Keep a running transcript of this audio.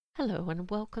Hello and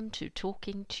welcome to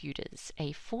Talking Tudors,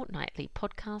 a fortnightly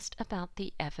podcast about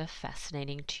the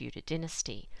ever-fascinating Tudor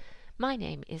dynasty. My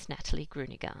name is Natalie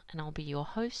Gruniger and I'll be your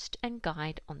host and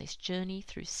guide on this journey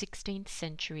through 16th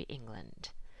century England.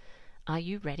 Are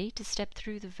you ready to step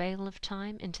through the veil of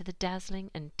time into the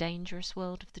dazzling and dangerous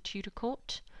world of the Tudor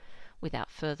court? Without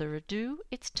further ado,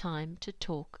 it's time to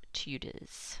talk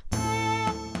Tudors.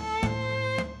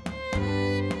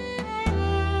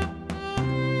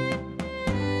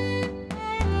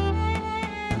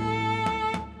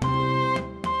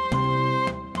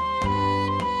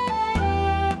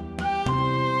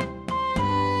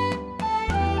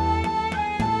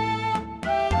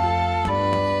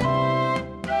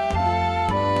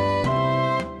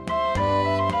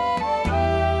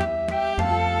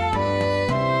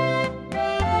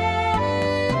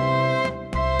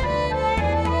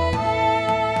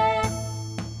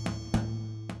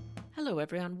 Hello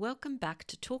everyone, welcome back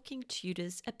to Talking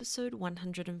Tudors, episode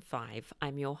 105.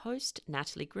 I'm your host,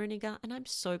 Natalie Gruniger, and I'm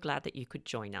so glad that you could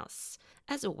join us.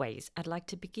 As always, I'd like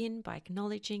to begin by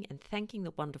acknowledging and thanking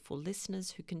the wonderful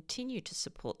listeners who continue to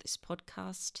support this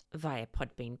podcast via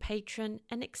Podbean Patron,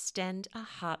 and extend a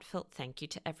heartfelt thank you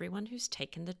to everyone who's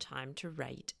taken the time to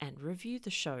rate and review the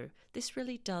show. This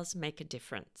really does make a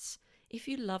difference. If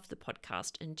you love the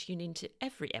podcast and tune into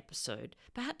every episode,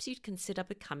 perhaps you'd consider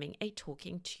becoming a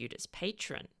Talking Tudors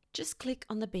patron. Just click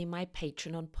on the Be My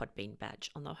Patron on Podbean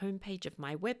badge on the homepage of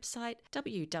my website,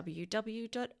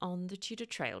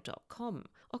 www.onthetudortrail.com,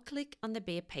 or click on the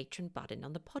Be a Patron button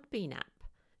on the Podbean app.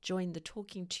 Join the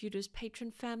Talking Tudors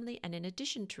patron family, and in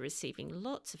addition to receiving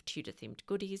lots of Tudor-themed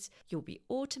goodies, you'll be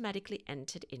automatically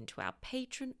entered into our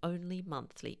patron-only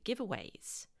monthly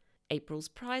giveaways. April's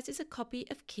prize is a copy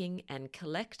of King and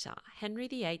Collector, Henry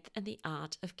VIII and the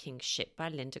Art of Kingship by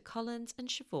Linda Collins and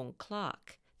Siobhan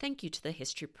Clarke. Thank you to the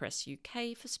History Press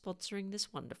UK for sponsoring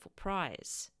this wonderful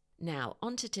prize. Now,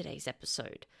 on to today's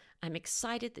episode. I'm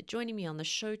excited that joining me on the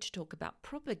show to talk about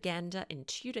propaganda in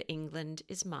Tudor England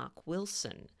is Mark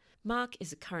Wilson. Mark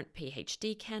is a current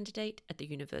PhD candidate at the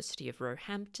University of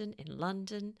Roehampton in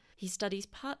London. He studies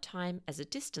part-time as a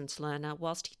distance learner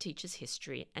whilst he teaches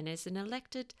history and is an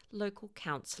elected local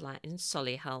councillor in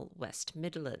Solihull, West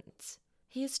Midlands.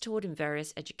 He has taught in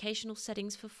various educational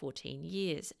settings for 14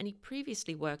 years, and he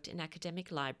previously worked in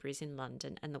academic libraries in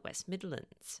London and the West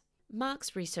Midlands.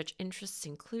 Mark's research interests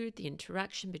include the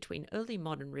interaction between early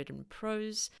modern written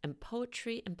prose and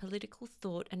poetry and political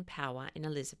thought and power in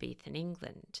Elizabethan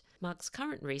England. Mark's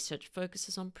current research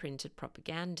focuses on printed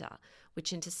propaganda,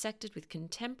 which intersected with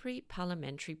contemporary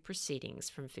parliamentary proceedings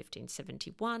from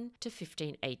 1571 to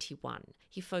 1581.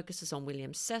 He focuses on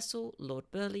William Cecil, Lord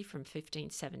Burleigh from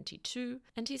 1572,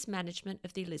 and his management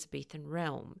of the Elizabethan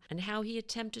realm, and how he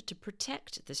attempted to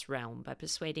protect this realm by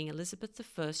persuading Elizabeth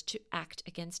I to act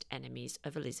against enemies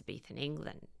of Elizabethan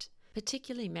England,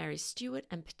 particularly Mary Stuart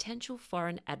and potential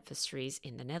foreign adversaries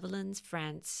in the Netherlands,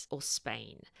 France, or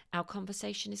Spain. Our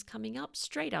conversation is coming up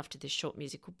straight after this short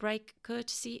musical break,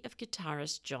 courtesy of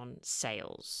guitarist John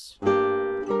Sayles.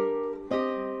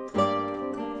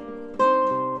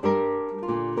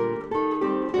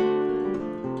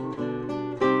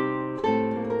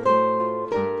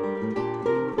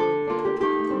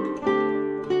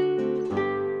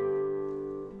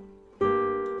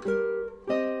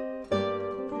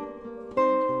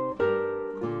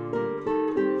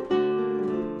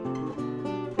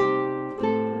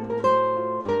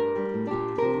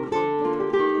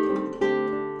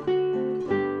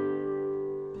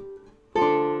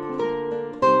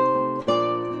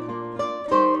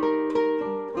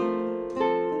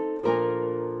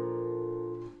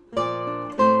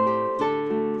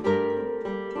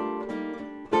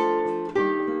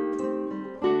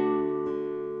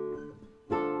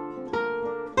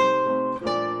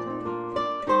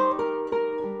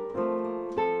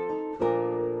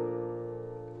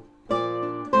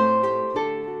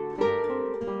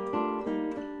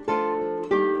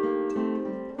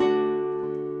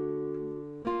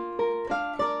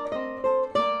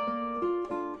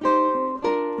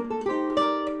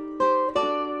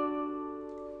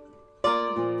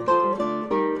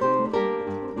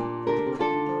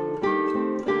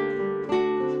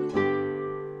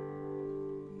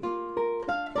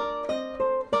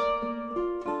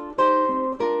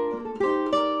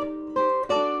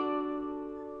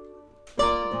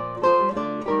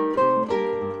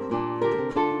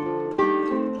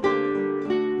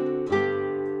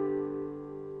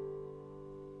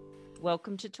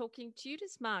 Welcome to Talking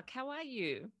Tudors, Mark. How are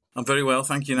you? I'm very well,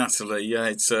 thank you, Natalie. Yeah,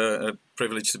 it's a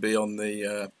privilege to be on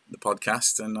the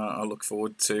podcast, and I look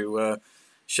forward to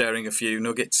sharing a few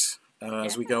nuggets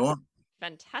as we go on.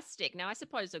 Fantastic. Now, I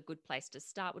suppose a good place to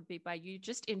start would be by you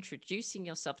just introducing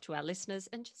yourself to our listeners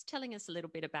and just telling us a little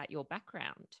bit about your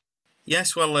background.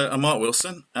 Yes, well, I'm Mark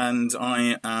Wilson, and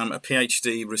I am a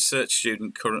PhD research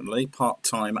student currently,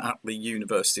 part-time at the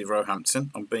University of Roehampton.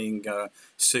 I'm being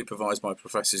supervised by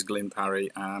Professors Glyn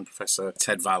Parry and Professor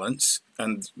Ted Vallance.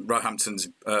 And Roehampton's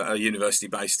a university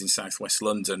based in southwest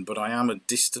London, but I am a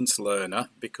distance learner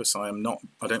because I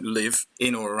don't live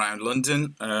in or around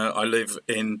London. I live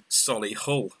in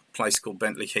Solihull, a place called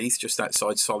Bentley Heath, just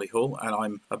outside Solihull,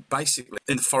 and I'm basically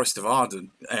in the Forest of Arden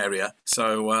area.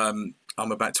 So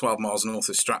I'm about 12 miles north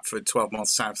of Stratford, 12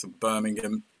 miles south of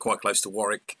Birmingham, quite close to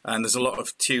Warwick. And there's a lot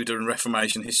of Tudor and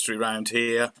Reformation history around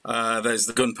here. There's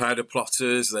the gunpowder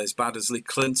plotters, there's Baddesley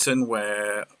Clinton,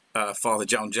 where Father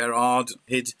John Gerard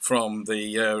hid from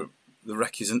the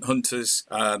recusant hunters.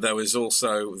 There was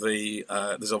also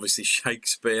there's obviously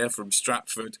Shakespeare from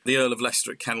Stratford, the Earl of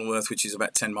Leicester at Kenilworth, which is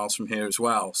about 10 miles from here as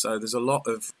well. So there's a lot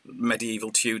of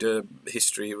medieval Tudor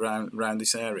history around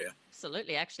this area.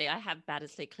 Absolutely. Actually, I have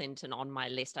Baddesley Clinton on my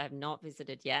list. I have not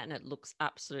visited yet, and it looks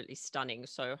absolutely stunning.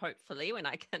 So hopefully, when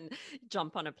I can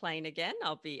jump on a plane again,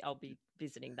 I'll be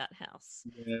visiting that house.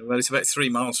 Yeah, well, it's about 3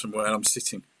 miles from where I'm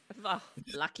sitting. Oh,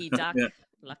 lucky duck. Yeah.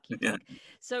 Lucky duck. Yeah.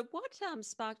 So what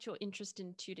sparked your interest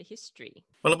in Tudor history?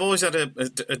 Well, I've always had a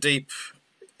deep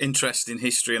interest in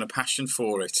history and a passion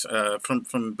for it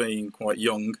from being quite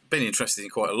young. Been interested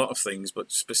in quite a lot of things,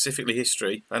 but specifically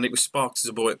history. And it was sparked as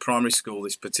a boy at primary school,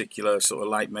 this particular sort of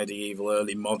late medieval,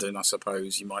 early modern, I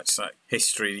suppose you might say,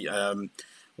 history.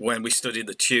 When we studied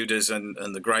the Tudors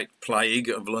and the Great Plague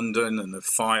of London and the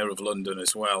Fire of London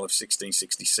as well of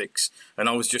 1666. And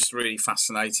I was just really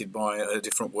fascinated by a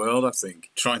different world, I think,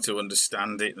 trying to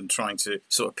understand it and trying to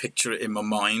sort of picture it in my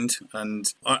mind.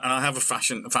 And I have a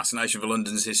fascination for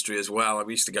London's history as well. I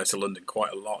used to go to London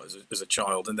quite a lot as a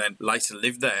child, and then later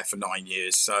lived there for 9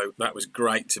 years. So that was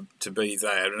great to be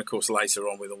there. And of course, later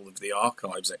on with all of the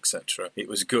archives, etc., it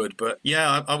was good. But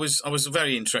yeah, I was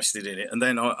very interested in it. And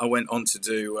then I went on to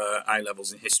do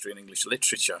A-levels in history and English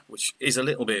literature, which is a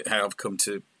little bit how I've come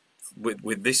to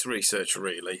with this research,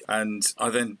 really. And I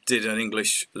then did an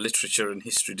English literature and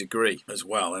history degree as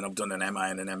well, and I've done an MA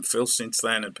and an MPhil since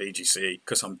then, and PGCE,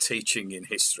 because I'm teaching in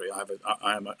history. I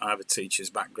have a teacher's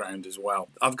background as well.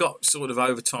 I've got sort of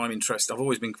over time interest. I've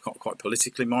always been quite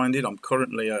politically minded. I'm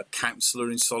currently a councillor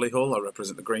in Solihull. I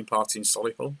represent the Green Party in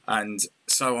Solihull, and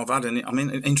so I've had an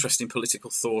interest in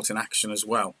political thought and action as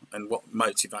well, and what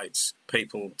motivates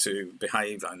people to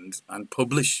behave and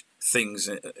publish things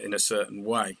in a certain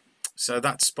way. So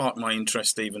that sparked my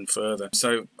interest even further.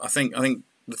 So I think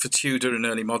for Tudor and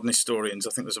early modern historians, I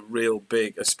think there's a real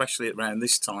big, especially around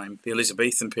this time, the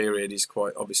Elizabethan period is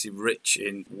quite obviously rich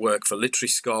in work for literary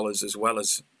scholars as well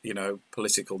as,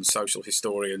 political and social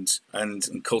historians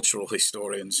and cultural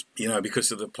historians,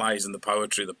 because of the plays and the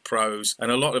poetry, the prose.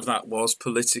 And a lot of that was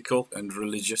political and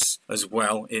religious as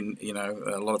well in,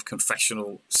 a lot of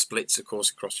confessional splits, of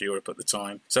course, across Europe at the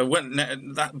time. So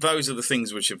those are the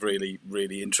things which have really,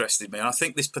 really interested me. And I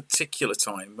think this particular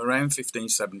time, around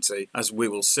 1570, as we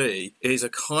will see, is a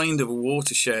kind of a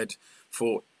watershed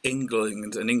for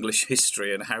England and English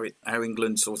history and how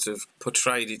England sort of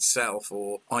portrayed itself,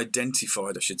 or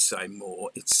identified, I should say,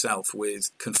 more itself with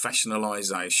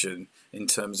confessionalisation in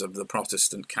terms of the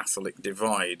Protestant Catholic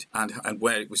divide and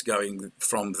where it was going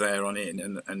from there on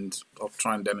in, and I'll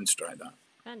try and demonstrate that.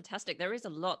 Fantastic. There is a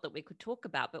lot that we could talk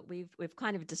about, but we've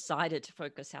kind of decided to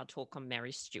focus our talk on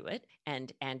Mary Stuart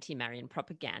and anti-Marian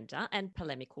propaganda and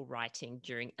polemical writing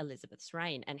during Elizabeth's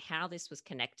reign, and how this was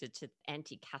connected to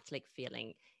anti-Catholic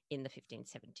feeling in the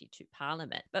 1572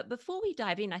 Parliament. But before we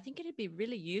dive in, I think it'd be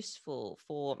really useful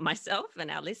for myself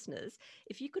and our listeners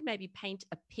if you could maybe paint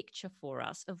a picture for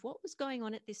us of what was going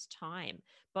on at this time,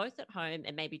 both at home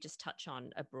and maybe just touch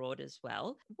on abroad as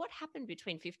well. What happened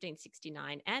between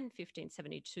 1569 and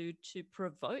 1572 to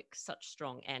provoke such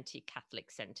strong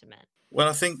anti-Catholic sentiment? Well,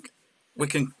 I think we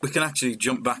can actually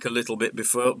jump back a little bit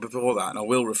before that, and I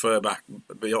will refer back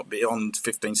beyond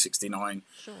 1569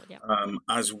 sure, yeah.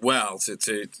 As well,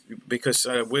 because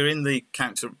we're in the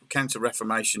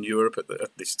counter-Reformation Europe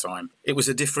at this time. It was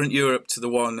a different Europe to the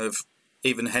one of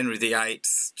even Henry VIII,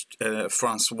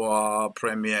 Francois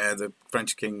Premier, the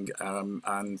French king,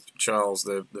 and Charles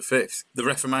V. The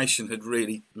Reformation had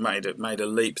really made a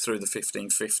leap through the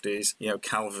 1550s.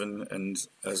 Calvin and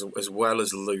as well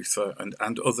as Luther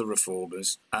and other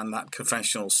reformers, and that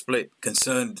confessional split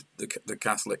concerned the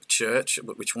Catholic Church,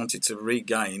 which wanted to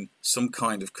regain some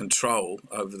kind of control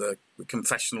over the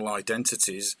confessional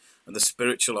identities and the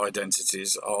spiritual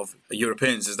identities of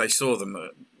Europeans as they saw them,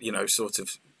 sort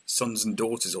of sons and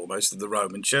daughters almost of the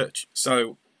Roman Church.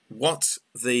 So what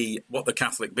the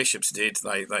Catholic bishops did,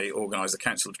 they organised the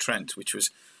Council of Trent, which was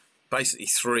basically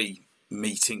 3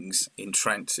 meetings in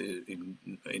Trent,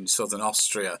 in southern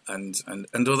Austria and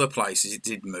other places. It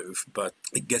did move, but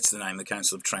it gets the name the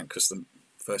Council of Trent because the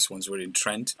first ones were in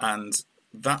Trent, and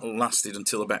that lasted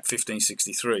until about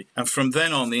 1563. And from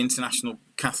then on, the international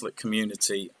Catholic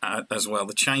community as well,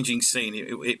 the changing scene,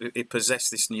 it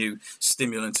possessed this new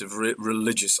stimulant of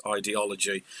religious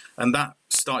ideology, and that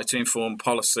started to inform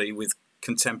policy with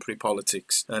contemporary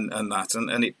politics and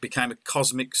it became a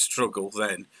cosmic struggle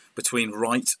then between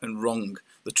right and wrong,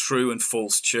 the true and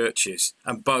false churches,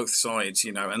 and both sides,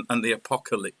 and the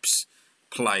apocalypse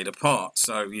played a part.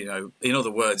 So, in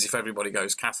other words, if everybody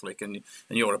goes Catholic and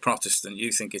you're a Protestant,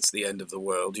 you think it's the end of the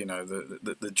world.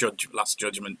 The last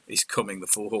judgment is coming. The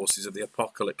 4 horses of the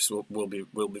apocalypse will be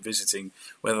visiting,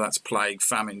 whether that's plague,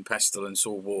 famine, pestilence,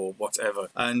 or war, whatever.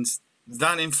 And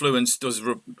that influence does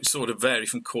sort of vary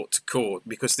from court to court,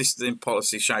 because this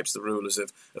policy shapes the rulers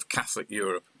of Catholic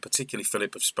Europe, particularly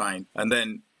Philip of Spain. And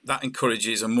then that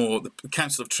encourages the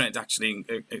Council of Trent actually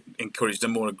encouraged a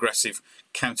more aggressive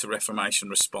counter-Reformation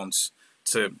response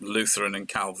to Lutheran and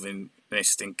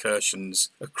Calvinist incursions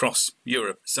across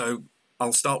Europe. So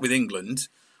I'll start with England,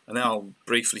 and then I'll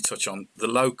briefly touch on the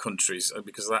Low Countries,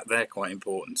 because they're quite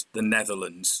important. The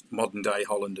Netherlands, modern-day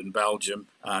Holland and Belgium,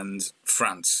 and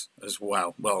France as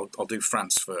well. Well, I'll do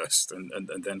France first, and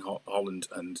then Holland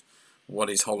and what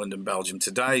is Holland and Belgium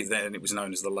today. Then it was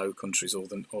known as the Low Countries, or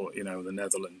the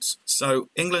Netherlands. So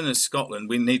England and Scotland,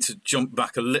 we need to jump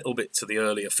back a little bit to the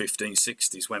earlier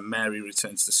 1560s, when Mary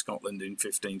returns to Scotland in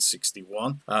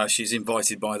 1561. She's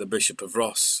invited by the Bishop of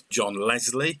Ross, John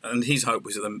Leslie, and his hope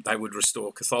was that they would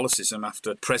restore Catholicism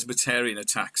after Presbyterian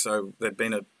attack. So there'd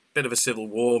been a bit of a civil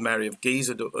war. Mary of Guise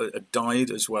had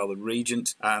died as well, the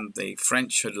regent, and the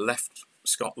French had left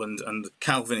Scotland, and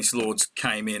Calvinist lords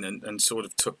came in and sort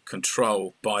of took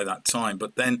control by that time.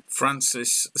 But then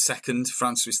Francis II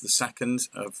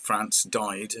of France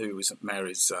died, who was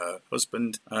Mary's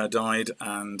husband, died,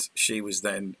 and she was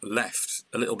then left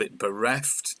a little bit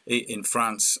bereft in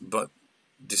France, but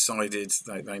decided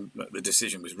the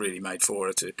decision was really made for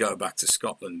her to go back to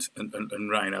Scotland and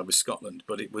reign over Scotland.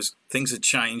 But things had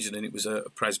changed, and it was a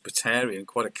Presbyterian,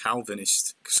 quite a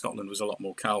Calvinist. Scotland was a lot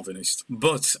more Calvinist.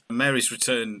 But Mary's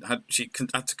return had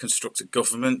to construct a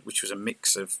government which was a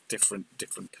mix of different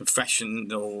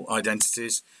confessional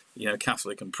identities,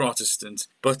 Catholic and Protestant.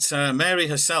 But Mary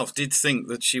herself did think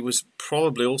that she was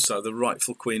probably also the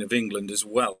rightful Queen of England as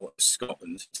well as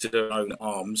Scotland, to her own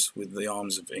arms, with the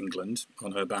arms of England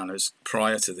on her banners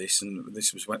prior to this, and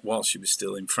this was while she was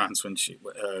still in France when she'd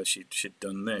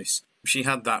done this. She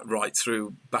had that right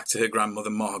through back to her grandmother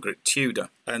Margaret Tudor,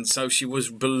 and so she was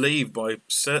believed by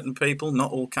certain people,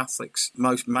 not all Catholics,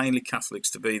 mainly Catholics,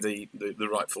 to be the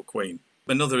rightful queen.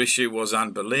 Another issue was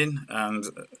Anne Boleyn, and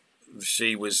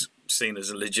she was seen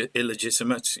as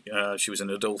illegitimate. She was an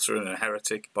adulterer and a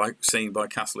heretic, seen by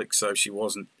Catholics. So she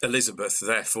wasn't. Elizabeth,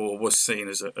 therefore, was seen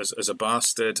as a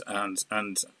bastard and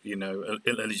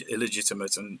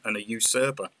illegitimate and a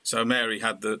usurper. So Mary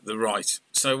had the right.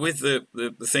 So with the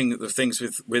things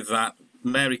with that,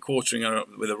 Mary quartering her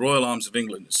with the royal arms of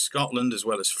England, Scotland as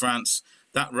well as France,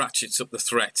 that ratchets up the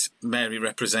threat Mary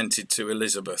represented to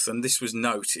Elizabeth, and this was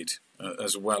noted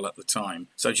as well at the time.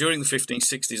 So during the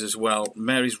 1560s as well,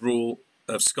 Mary's rule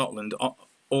of Scotland,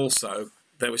 also,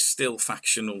 there was still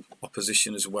factional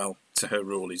opposition as well to her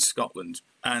rule in Scotland.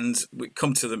 And we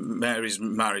come to Mary's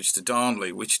marriage to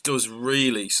Darnley, which does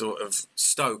really sort of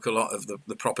stoke a lot of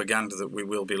the propaganda that we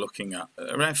will be looking at.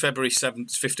 Around February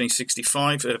 17th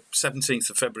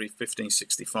of February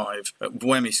 1565, at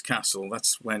Wemyss Castle,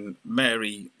 that's when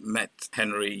Mary met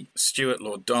Henry Stuart,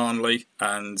 Lord Darnley,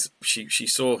 and she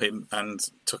saw him and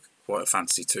took quite a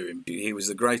fancy to him. He was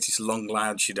the greatest long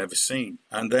lad she'd ever seen.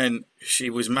 And then she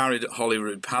was married at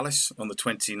Holyrood Palace on the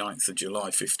 29th of July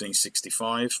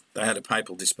 1565. They had a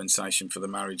papal dispensation for the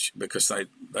marriage because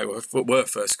they were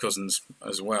first cousins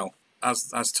as well.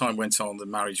 As time went on, the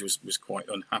marriage was quite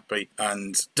unhappy,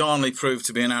 and Darnley proved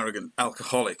to be an arrogant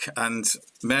alcoholic. And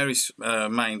Mary's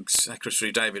main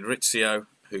secretary, David Rizzio,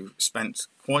 who spent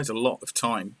quite a lot of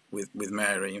time with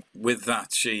Mary. With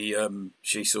that, she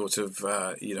sort of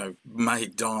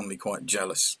made Darnley quite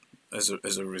jealous. As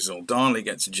a result, Darnley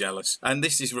gets jealous, and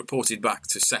this is reported back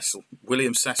to Cecil,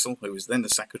 William Cecil, who was then the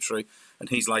secretary, and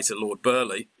he's later Lord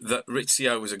Burleigh, that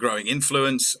Rizzio was a growing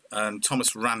influence, and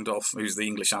Thomas Randolph, who's the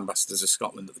English ambassador to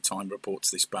Scotland at the time,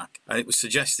 reports this back. And it was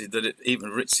suggested that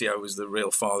even Rizzio was the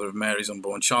real father of Mary's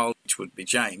unborn child. which would be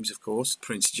James, of course.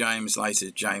 Prince James,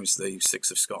 later James the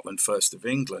Sixth of Scotland, first of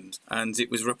England. And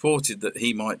it was reported that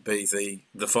he might be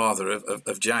the father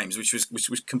of James, which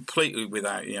was completely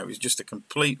without, it was just a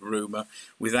complete rumour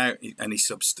without any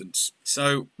substance.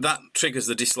 So that triggers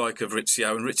the dislike of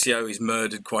Rizzio, and Rizzio is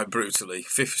murdered quite brutally,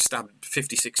 stabbed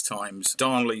 56 times.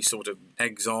 Darnley sort of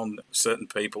eggs on certain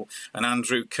people, and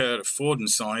Andrew Kerr of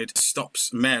Fordonside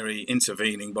stops Mary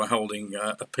intervening by holding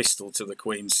a pistol to the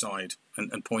Queen's side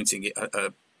and pointing it at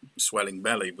a swelling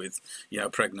belly with, a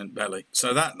pregnant belly.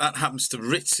 So that happens to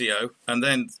Rizzio, and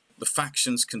then the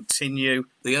factions continue.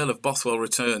 The Earl of Bothwell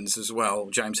returns as well.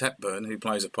 James Hepburn, who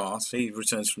plays a part, he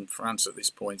returns from France at this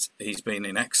point. He's been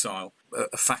in exile.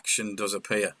 A faction does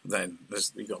appear then.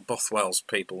 You've got Bothwell's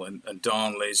people and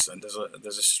Darnley's, and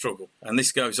there's a struggle. And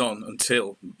this goes on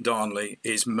until Darnley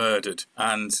is murdered.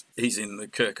 And he's in the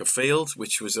Kirk of Field,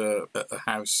 which was a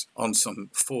house on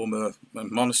some former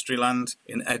monastery land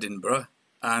in Edinburgh.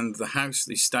 And the house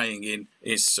he's staying in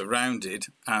is surrounded,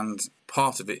 and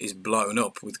part of it is blown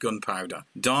up with gunpowder.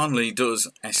 Darnley does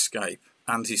escape,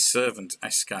 and his servant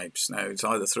escapes. Now, it's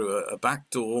either through a back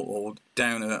door or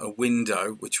down a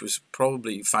window, which was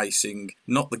probably facing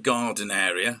not the garden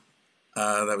area.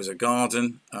 There was a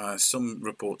garden. Some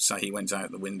reports say he went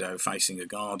out the window facing a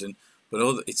garden,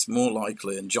 but it's more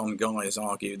likely, and John Guy has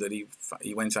argued, that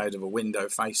he went out of a window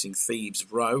facing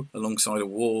Thieves' Row alongside a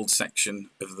walled section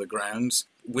of the grounds.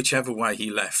 Whichever way he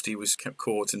left, he was kept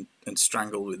caught and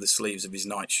strangled with the sleeves of his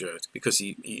nightshirt, because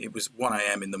it was 1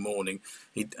 a.m. in the morning,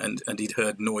 and he'd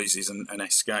heard noises and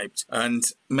escaped. And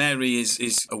Mary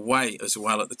is away as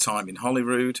well at the time in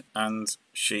Holyrood, and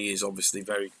she is obviously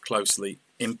very closely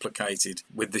implicated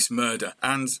with this murder.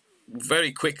 And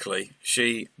very quickly,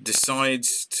 she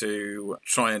decides to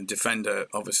try and defend her,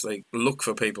 obviously look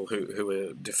for people who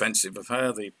are defensive of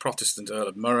her. The Protestant Earl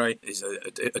of Moray is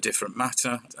a different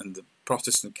matter, and the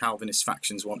Protestant Calvinist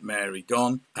factions want Mary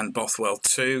gone, and Bothwell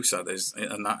too. So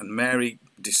and Mary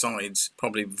decides,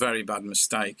 probably very bad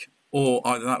mistake, or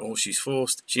either that or she's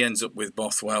forced. She ends up with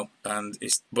Bothwell,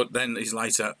 but then is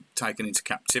later taken into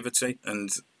captivity. And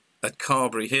at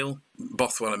Carberry Hill,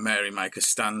 Bothwell and Mary make a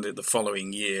stand the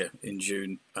following year in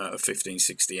June of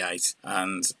 1568,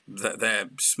 and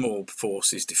their small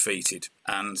force is defeated,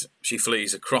 and she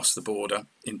flees across the border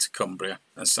into Cumbria.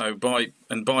 And so by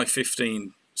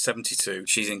 1572,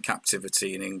 she's in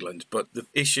captivity in England. But the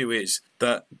issue is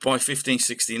that by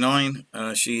 1569,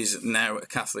 she is now a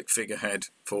Catholic figurehead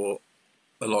for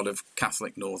a lot of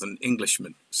Catholic Northern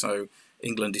Englishmen. So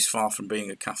England is far from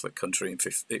being a Catholic country a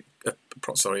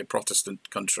Protestant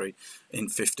country in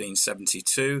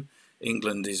 1572.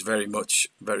 England is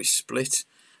very split,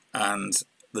 and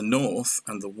the north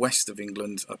and the west of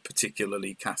England are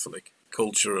particularly Catholic,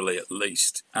 culturally at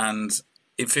least. And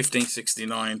in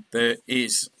 1569, there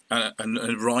is a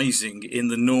rising in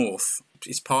the north.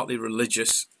 It's partly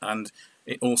religious, and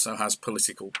it also has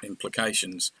political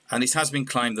implications. And it has been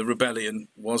claimed the rebellion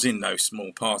was in no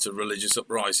small part a religious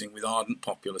uprising with ardent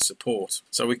popular support.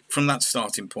 So from that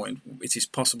starting point, it is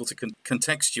possible to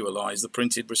contextualise the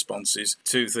printed responses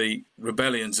to the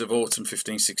rebellions of autumn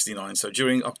 1569. So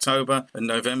during October and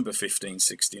November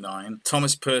 1569,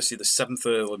 Thomas Percy, the 7th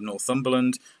Earl of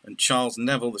Northumberland, and Charles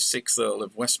Neville, the 6th Earl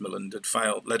of Westmoreland,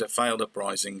 led a failed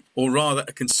uprising, or rather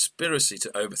a conspiracy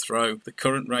to overthrow the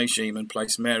current regime and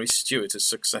place Mary Stuart as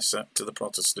successor to the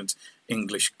Protestant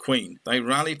English Queen. They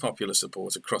rally popular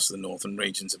support across the northern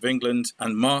regions of England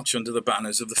and march under the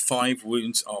banners of the 5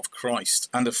 Wounds of Christ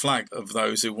and a flag of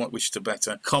those who wish to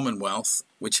better Commonwealth,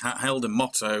 which held a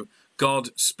motto, God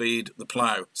speed the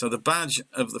plough. So the badge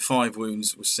of the 5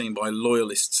 Wounds was seen by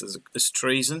loyalists as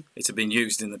treason. It had been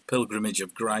used in the Pilgrimage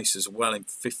of Grace as well in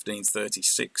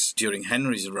 1536 during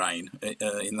Henry's reign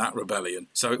in that rebellion.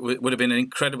 So it would have been an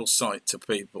incredible sight to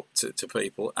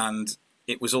people, and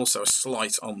it was also a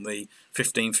slight on the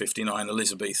 1559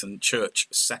 Elizabethan church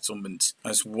settlement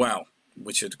as well,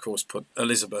 which had, of course, put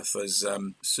Elizabeth as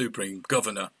supreme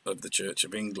governor of the Church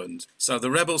of England. So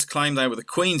the rebels claimed they were the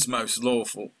Queen's most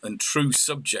lawful and true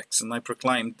subjects, and they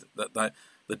proclaimed that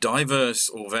the diverse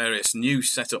or various new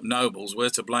set-up nobles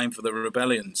were to blame for the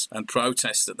rebellions and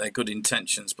protested their good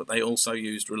intentions, but they also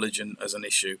used religion as an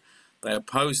issue. They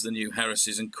opposed the new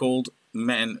heresies and called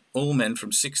all men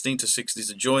from 16 to 60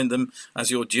 to join them,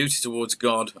 as your duty towards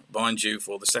God binds you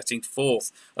for the setting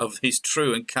forth of his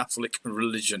true and Catholic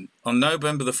religion. On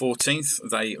November the 14th,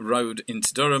 they rode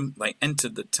into Durham. They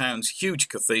entered the town's huge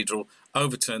cathedral,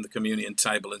 overturned the communion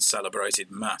table and celebrated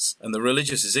Mass. And the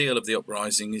religious zeal of the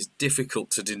uprising is difficult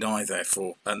to deny,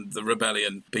 therefore, and the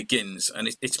rebellion begins.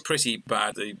 And it's pretty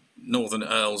bad. The northern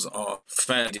earls are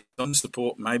fairly some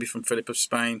support, maybe from Philip of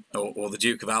Spain or the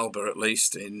Duke of Alba, at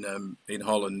least in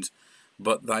Holland,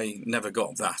 but they never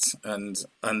got that, and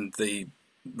the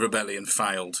rebellion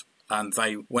failed. And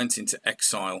they went into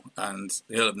exile, and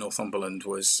the Earl of Northumberland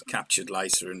was captured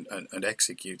later and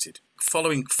executed.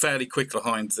 Following fairly quick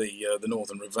behind the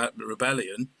Northern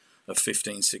Rebellion of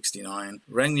 1569,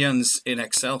 Regnans in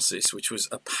Excelsis, which was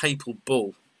a papal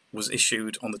bull, was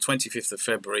issued on the 25th of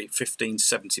February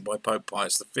 1570 by Pope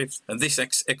Pius V, and this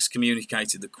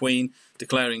excommunicated the Queen,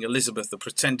 declaring Elizabeth the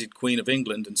pretended Queen of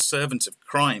England and servant of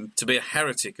crime to be a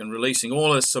heretic, and releasing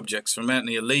all her subjects from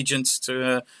any allegiance to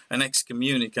her and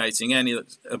excommunicating any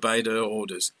that obeyed her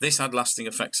orders. This had lasting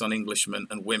effects on Englishmen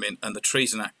and women, and the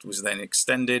Treason Act was then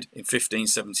extended in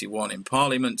 1571 in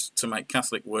Parliament to make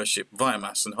Catholic worship via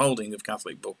Mass and holding of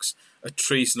Catholic books a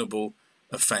treasonable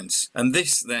offence. And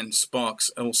this then sparks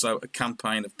also a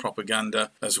campaign of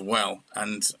propaganda as well.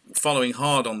 And following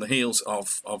hard on the heels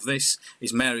of this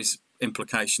is Mary's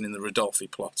implication in the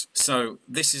Ridolfi plot. So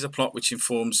this is a plot which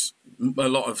informs a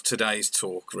lot of today's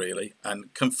talk, really,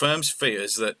 and confirms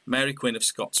fears that Mary Queen of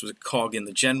Scots was a cog in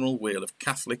the general wheel of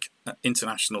Catholic,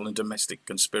 international and domestic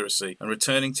conspiracy, and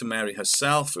returning to Mary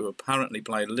herself, who apparently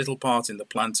played a little part in the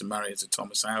plan to marry her to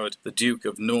Thomas Howard, the Duke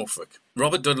of Norfolk.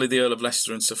 Robert Dudley, the Earl of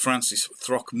Leicester, and Sir Francis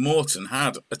Throckmorton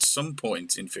had, at some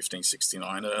point in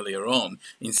 1569, earlier on,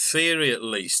 in theory at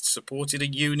least, supported a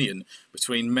union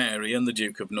between Mary and the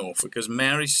Duke of Norfolk, as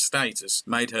Mary's status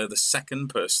made her the second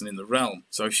person in the realm.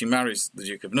 So if she marries the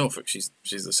Duke of Norfolk, she's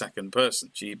the second person.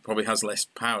 She probably has less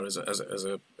power as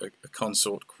a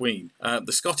consort queen.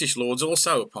 The Scottish lords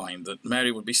also opined that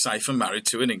Mary would be safer married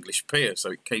to an English peer,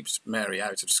 so it keeps Mary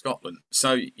out of Scotland.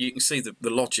 So you can see the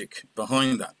logic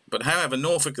behind that. But however,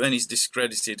 Norfolk then is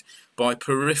discredited by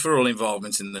peripheral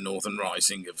involvement in the Northern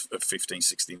Rising of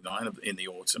 1569 in the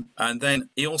autumn. And then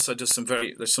he also does some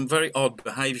very odd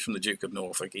behaviour from the Duke of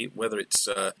Norfolk, whether it's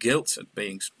guilt at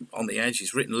being on the edge.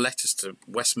 He's written letters to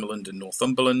Westmoreland and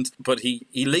Northumberland, but he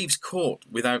leaves court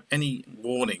without any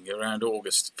warning around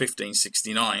August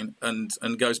 1569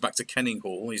 and goes back to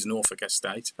Kenninghall, his Norfolk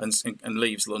estate, and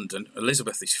leaves London.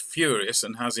 Elizabeth is furious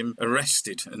and has him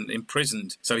arrested and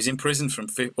imprisoned. So he's imprisoned from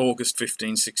August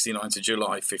 1569 to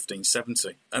July 1570.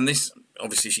 And this,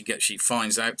 obviously, she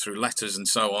finds out through letters and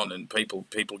so on, and people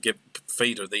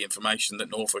feed her the information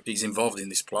that Norfolk is involved in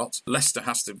this plot. Leicester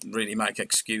has to really make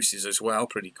excuses as well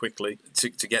pretty quickly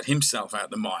to get himself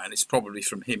out the mire, and it's probably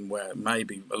from him where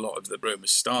maybe a lot of the rumour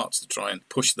starts, to try and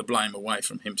push the blame away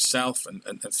from himself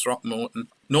and Throckmorton.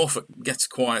 Norfolk gets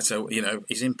quieter,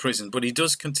 he's in prison, but he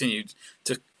does continue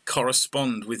to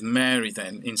correspond with Mary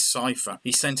then in cipher.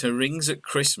 He sent her rings at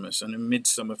Christmas and in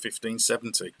midsummer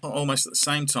 1570. Almost at the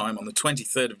same time, on the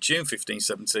 23rd of June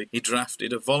 1570, he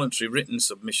drafted a voluntary written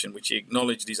submission which he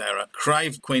acknowledged his error,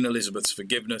 craved Queen Elizabeth's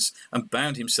forgiveness, and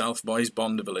bound himself by his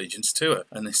bond of allegiance to her.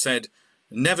 And they said,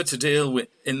 never to deal with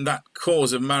in that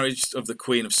cause of marriage of the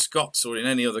Queen of Scots or in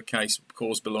any other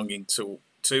cause belonging to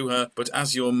her, but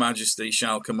as your Majesty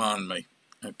shall command me.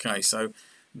 Okay, so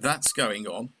that's going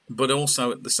on, but also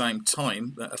at the same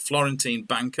time, a Florentine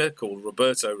banker called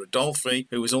Roberto Ridolfi,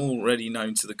 who was already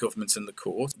known to the government and the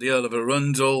court, the Earl of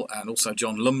Arundel, and also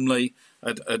John Lumley,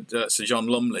 Sir John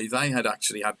Lumley, they had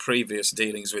actually had previous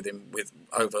dealings with him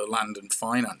over land and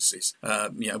finances,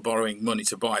 borrowing money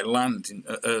to buy land in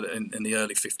the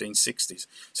early 1560s.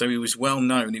 So he was well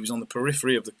known. He was on the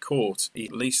periphery of the court.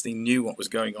 At least he knew what was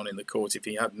going on in the court if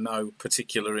he had no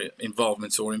particular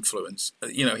involvement or influence.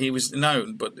 He was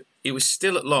known, but he was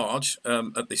still at large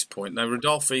at this point. Now,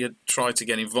 Ridolfi had tried to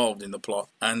get involved in the plot,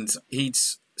 and he'd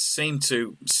seemed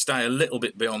to stay a little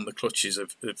bit beyond the clutches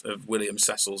of William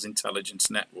Cecil's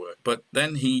intelligence network. But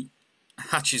then he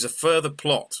hatches a further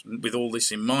plot with all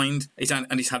this in mind,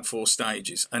 and it's had 4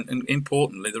 stages. And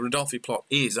importantly, the Ridolfi plot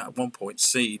is at one point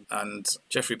seen, and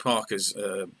Geoffrey Parker's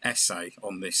essay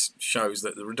on this shows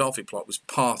that the Ridolfi plot was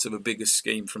part of a bigger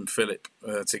scheme from Philip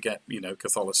to get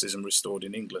Catholicism restored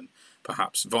in England,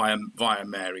 perhaps via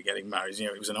Mary getting married.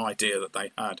 It was an idea that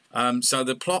they had. So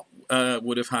the plot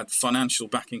would have had financial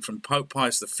backing from Pope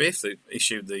Pius V, who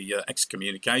issued the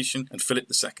excommunication, and Philip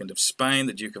II of Spain,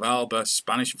 the Duke of Alba,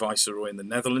 Spanish viceroy in the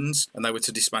Netherlands, and they were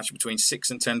to dispatch between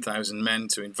 6,000 and 10,000 men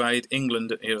to invade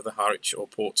England at either Harwich or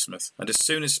Portsmouth. And as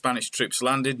soon as Spanish troops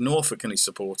landed, Norfolk and his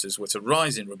supporters were to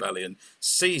rise in rebellion,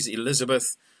 seize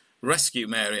Elizabeth, rescue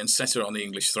Mary and set her on the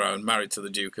English throne, married to the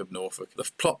Duke of Norfolk. The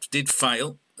plot did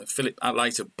fail. Philip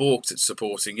later balked at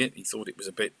supporting it. He thought it was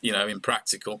a bit,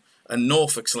 impractical. And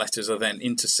Norfolk's letters are then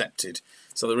intercepted.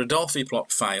 So the Ridolfi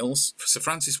plot fails. Sir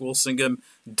Francis Walsingham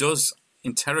does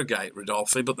interrogate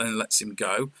Ridolfi, but then lets him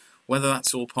go. Whether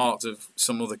that's all part of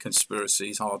some other conspiracy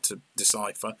is hard to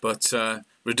decipher, but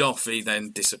Ridolfi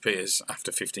then disappears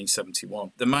after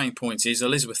 1571. The main point is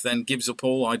Elizabeth then gives up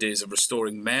all ideas of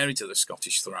restoring Mary to the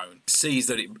Scottish throne, sees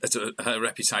that her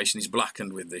reputation is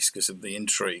blackened with this because of the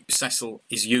intrigue. Cecil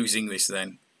is using this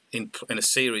then in a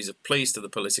series of pleas to the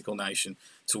political nation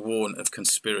to warn of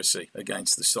conspiracy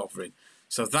against the sovereign.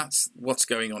 So that's what's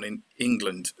going on in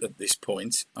England at this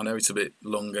point. I know it's a bit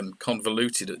long and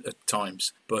convoluted at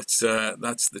times, but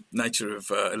that's the nature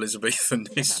of Elizabethan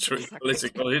history, exactly.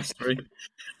 Political history.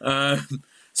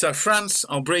 So France,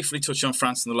 I'll briefly touch on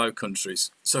France and the Low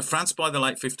Countries. So France, by the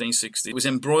late 1560s, was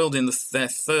embroiled in their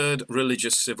third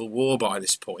religious civil war by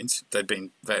this point. There'd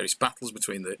been various battles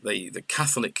between the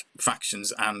Catholic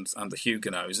factions and the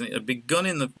Huguenots, and it had begun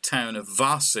in the town of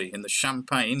Vassy in the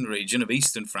Champagne region of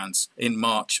eastern France in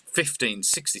March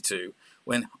 1562,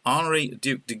 when Henri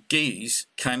Duc de Guise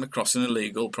came across an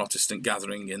illegal Protestant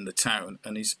gathering in the town,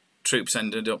 and his troops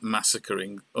ended up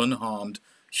massacring unharmed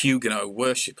Huguenot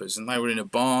worshippers, and they were in a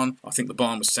barn. I think the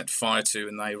barn was set fire to,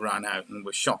 and they ran out and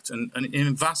were shot. And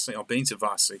in Vassy, I've been to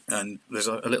Vassy, and there's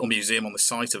a little museum on the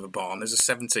site of a barn. There's a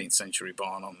 17th century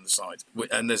barn on the site,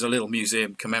 and there's a little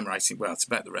museum commemorating, well, it's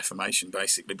about the Reformation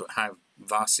basically, but how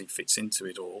Vassy fits into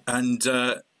it all. And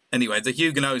anyway, the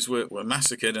Huguenots were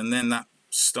massacred, and then that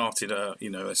started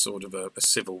a sort of a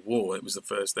civil war. It was the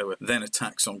first. There were then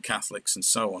attacks on Catholics and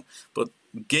so on. But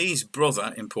Guy's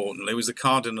brother, importantly, was the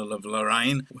Cardinal of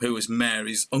Lorraine, who was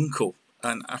Mary's uncle.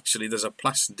 And actually, there's a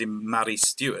Place de Marie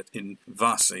Stuart in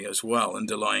Vassy as well,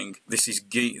 underlying this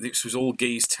was all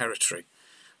Guy's territory.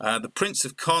 The Prince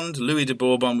of Conde, Louis de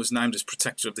Bourbon, was named as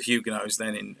protector of the Huguenots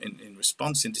then in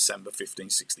response in December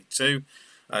 1562.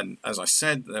 And as I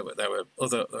said, there were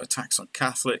other attacks on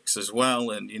Catholics as well,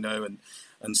 and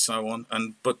so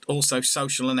on. But also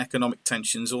social and economic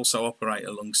tensions also operate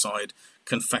alongside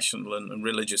confessional and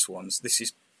religious ones. This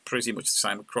is pretty much the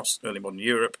same across early modern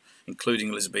Europe, including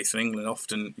Elizabethan England.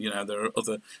 Often, there are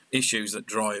other issues that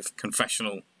drive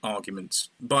confessional arguments.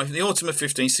 By the autumn of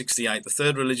 1568, the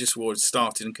Third Religious War had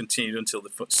started and continued until the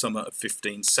summer of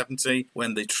 1570,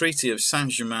 when the Treaty of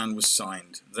Saint-Germain was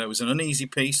signed. There was an uneasy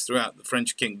peace throughout the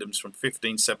French kingdoms from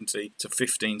 1570 to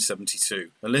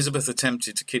 1572. Elizabeth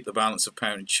attempted to keep the balance of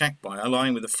power in check by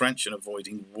allying with the French and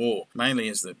avoiding war, mainly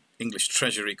as the English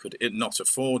treasury could not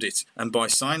afford it, and by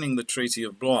signing the Treaty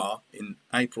of Blois in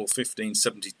April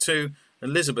 1572,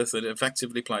 Elizabeth had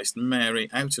effectively placed Mary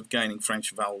out of gaining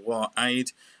French Valois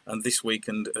aid, and this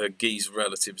weakened Guy's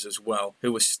relatives as well,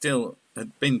 who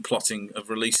had been plotting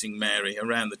of releasing Mary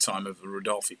around the time of the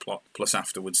Ridolfi plot, plus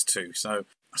afterwards too. So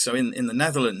in the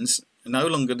Netherlands, no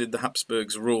longer did the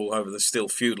Habsburgs rule over the still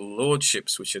feudal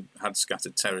lordships which had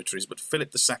scattered territories, but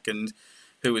Philip II,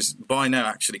 who was by now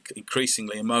actually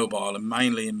increasingly immobile and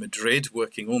mainly in Madrid,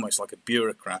 working almost like a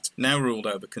bureaucrat, now ruled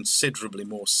over considerably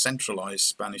more centralised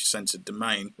Spanish-centred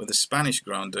domain, with the Spanish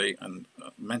grandee, and I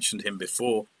mentioned him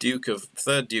before,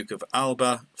 third Duke of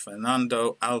Alba,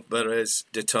 Fernando Alvarez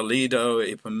de Toledo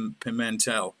y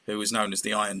Pimentel, who was known as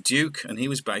the Iron Duke, and he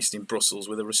was based in Brussels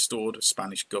with a restored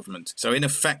Spanish government. So in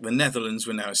effect, the Netherlands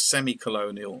were now a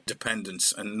semi-colonial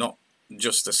dependence and not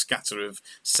just a scatter of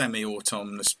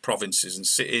semi-autonomous provinces and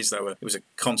cities. It was a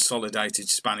consolidated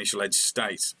Spanish-led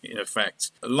state, in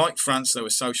effect. Like France, there were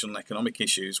social and economic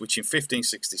issues, which in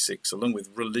 1566, along with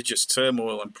religious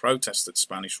turmoil and protest at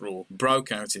Spanish rule,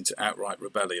 broke out into outright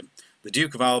rebellion. The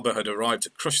Duke of Alba had arrived to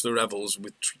crush the rebels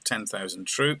with 10,000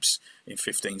 troops in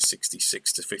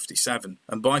 1566 to 57,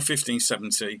 and by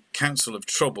 1570, Council of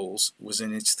Troubles was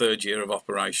in its third year of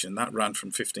operation. That ran from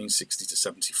 1560 to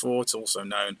 74. It's also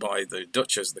known by the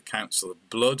Dutch as the Council of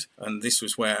Blood, and this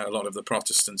was where a lot of the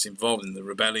Protestants involved in the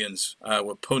rebellions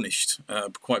were punished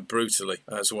quite brutally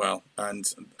as well,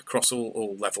 and across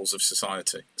all levels of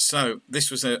society. So this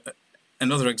was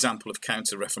another example of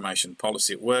counter-Reformation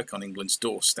policy at work on England's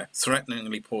doorstep,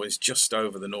 threateningly poised just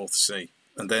over the North Sea.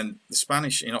 And then the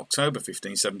Spanish, in October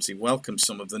 1570, welcomed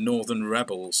some of the northern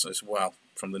rebels as well,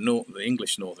 from the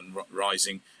English Northern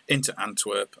Rising into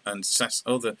Antwerp, and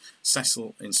other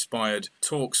Cecil-inspired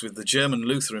talks with the German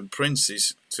Lutheran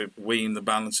princes to wean the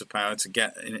balance of power to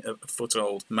get a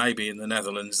foothold, maybe in the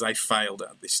Netherlands. They failed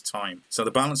at this time. So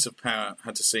the balance of power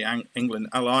had to see England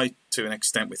ally to an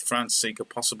extent with France, seek a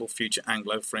possible future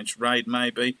Anglo-French raid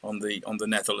maybe on the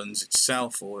Netherlands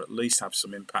itself, or at least have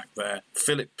some impact there.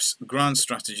 Philip's grand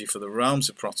strategy for the realms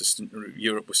of Protestant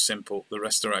Europe was simple: the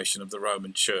restoration of the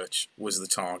Roman Church was the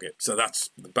target. So that's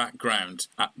the background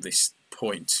at this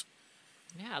point.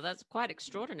 Yeah, that's quite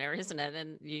extraordinary, isn't it?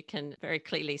 And you can very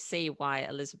clearly see why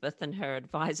Elizabeth and her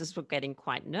advisors were getting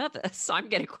quite nervous. I'm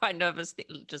getting quite nervous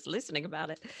just listening about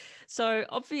it. So,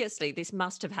 obviously, this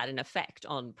must have had an effect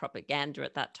on propaganda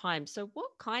at that time. So,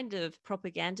 what kind of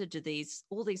propaganda do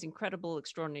all these incredible,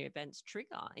 extraordinary events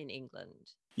trigger in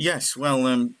England? Yes,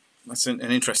 well, that's an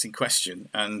interesting question.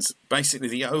 And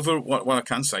basically, what I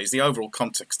can say is the overall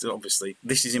context. Obviously,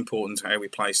 this is important how we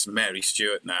place Mary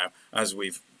Stuart now, as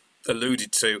we've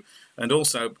alluded to, and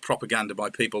also propaganda by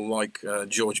people like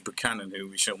George Buchanan, who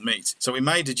we shall meet. So we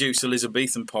may deduce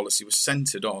Elizabethan policy was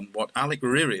centred on what Alec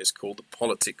Reary has called the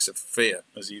politics of fear,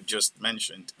 as you just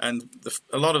mentioned. And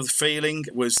a lot of the feeling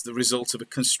was the result of a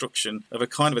construction of a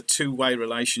kind of a two-way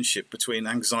relationship between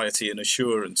anxiety and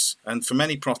assurance. And for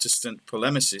many Protestant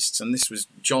polemicists, and this was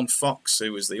John Fox,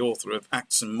 who was the author of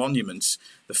Acts and Monuments,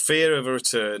 the fear of a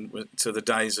return to the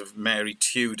days of Mary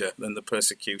Tudor and the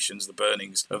persecutions, the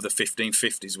burnings of the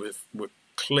 1550s were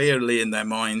clearly in their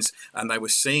minds, and they were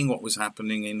seeing what was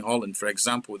happening in Holland, for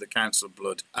example, with the Council of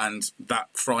Blood, and that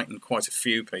frightened quite a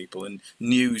few people, and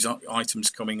news items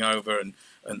coming over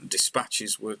and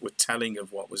dispatches were telling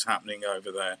of what was happening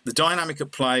over there. The dynamic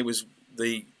at play was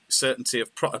the certainty of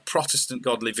a Protestant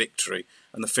godly victory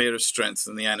and the fear of strength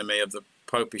and the enemy of the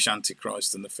Popish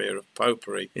Antichrist and the fear of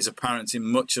popery is apparent in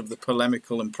much of the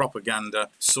polemical and propaganda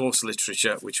source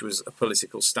literature, which was a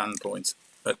political standpoint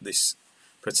at this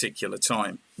particular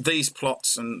time. These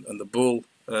plots and the bull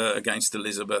against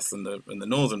Elizabeth and the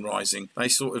Northern Rising, they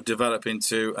sort of develop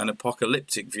into an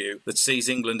apocalyptic view that sees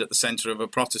England at the centre of a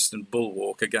Protestant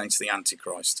bulwark against the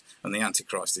Antichrist, and the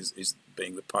Antichrist is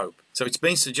being the Pope. So it's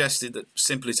been suggested that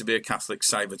simply to be a Catholic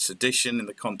savoured sedition in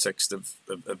the context of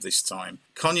this time.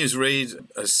 Conyers Reid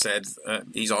has said,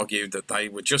 he's argued that they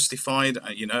were justified,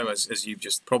 as you've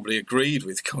just probably agreed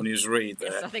with Conyers Reid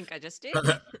there. Yes, I think I just did.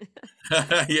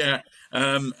 Yeah.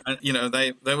 And,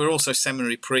 they were also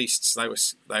seminary priests. They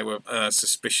were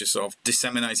suspicious of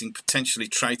disseminating potentially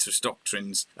traitorous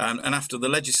doctrines. And after the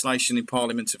legislation in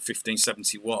Parliament of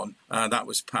 1571 that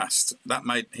was passed, that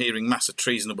made hearing mass a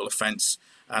treasonable offence,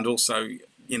 and also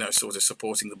sort of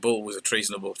supporting the bull was a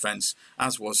treasonable offence,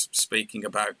 as was speaking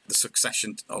about the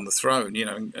succession on the throne,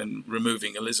 and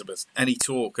removing Elizabeth. Any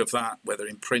talk of that, whether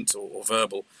in print or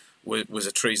verbal, was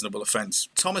a treasonable offence.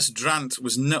 Thomas Drant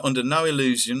was under no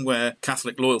illusion where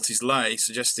Catholic loyalties lay,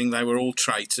 suggesting they were all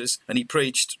traitors, and he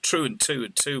preached, true and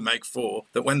two make four,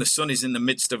 that when the sun is in the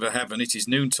midst of a heaven it is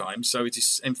noontime, so it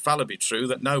is infallibly true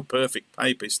that no perfect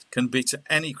papist can be to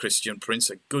any Christian prince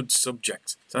a good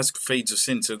subject. So that feeds us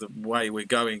into the way we're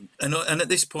going. And at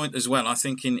this point as well, I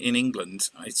think in England,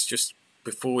 it's just,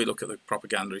 before we look at the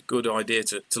propaganda, a good idea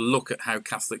to look at how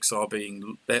Catholics are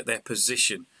being, their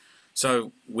position.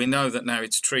 So we know that now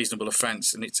it's treasonable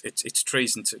offence, and it's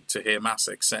treason to hear mass,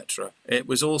 etc. It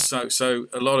was also, so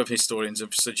a lot of historians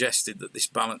have suggested that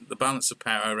the balance of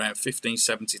power around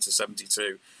 1570 to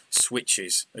 72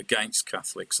 switches against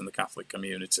Catholics and the Catholic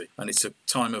community, and it's a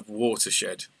time of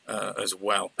watershed as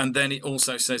well. And then it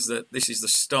also says that this is the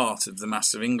start of the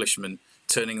mass of Englishmen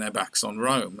turning their backs on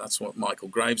Rome. That's what Michael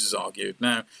Graves has argued.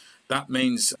 Now, that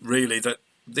means really that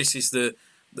this is the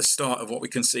start of what we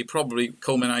can see probably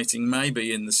culminating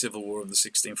maybe in the Civil War of the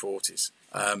 1640s.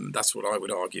 That's what I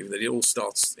would argue, that it all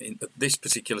starts at this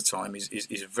particular time is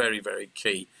very, very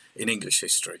key in English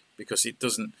history, because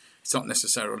it's not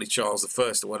necessarily Charles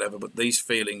I or whatever, but these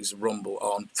feelings rumble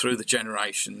on through the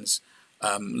generations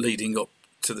leading up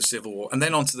to the Civil War, and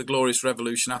then on to the Glorious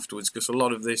Revolution afterwards, because a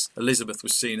lot of this, Elizabeth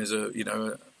was seen as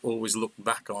always looked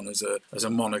back on as a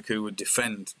monarch who would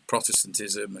defend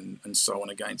Protestantism and so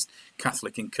on against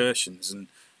Catholic incursions. And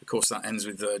of course that ends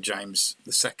with James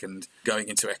II going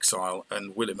into exile,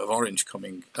 and William of Orange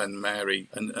coming, and Mary,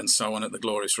 and so on at the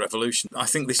Glorious Revolution. I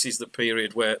think this is the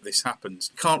period where this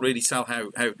happens. Can't really tell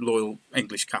how loyal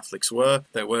English Catholics were.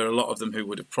 There were a lot of them who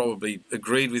would have probably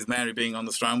agreed with Mary being on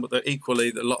the throne, but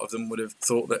equally a lot of them would have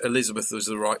thought that Elizabeth was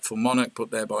the rightful monarch put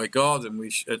there by God,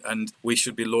 and we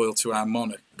should be loyal to our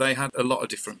monarch. They had a lot of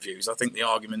different views. I think the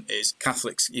argument is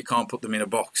Catholics, you can't put them in a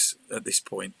box at this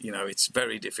point. It's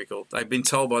very difficult. They've been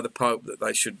told by the Pope that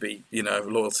they should be,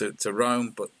 loyal to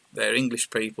Rome, but they're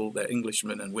English people, they're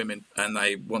Englishmen and women, and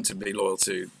they want to be loyal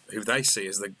to who they see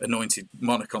as the anointed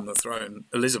monarch on the throne,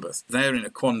 Elizabeth. They're in a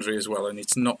quandary as well, and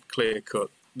it's not clear-cut.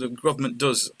 The government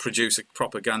does produce a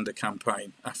propaganda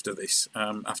campaign after this,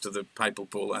 after the Papal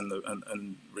Bull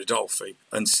and Ridolfi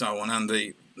and so on, and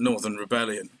the Northern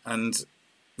Rebellion. And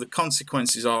the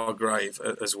consequences are grave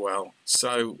as well.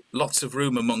 So lots of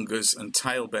rumour mongers and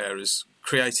talebearers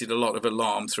created a lot of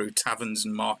alarm through taverns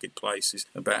and marketplaces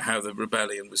about how the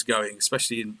rebellion was going,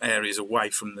 especially in areas away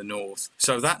from the north.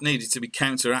 So that needed to be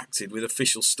counteracted with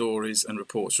official stories and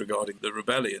reports regarding the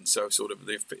rebellion. So sort of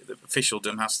the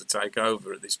officialdom has to take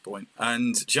over at this point.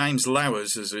 And James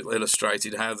Lowers has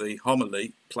illustrated how the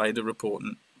homily played a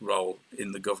important role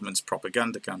in the government's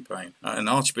propaganda campaign. And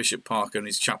Archbishop Parker and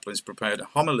his chaplains prepared a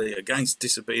homily against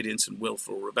disobedience and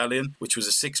willful rebellion, which was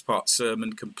a 6-part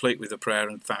sermon complete with a prayer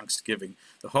and thanksgiving.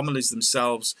 The homilies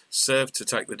themselves served to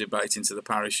take the debate into the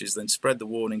parishes, then spread the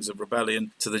warnings of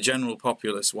rebellion to the general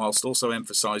populace, whilst also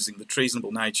emphasising the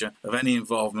treasonable nature of any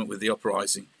involvement with the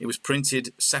uprising. It was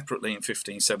printed separately in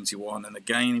 1571 and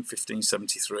again in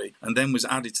 1573, and then was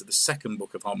added to the second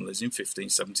book of homilies in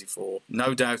 1574,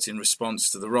 no doubt in response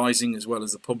to the rising as well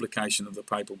as the publication of the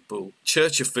papal bull.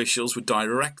 Church officials were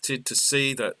directed to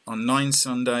see that on 9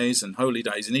 Sundays and holy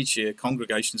days in each year,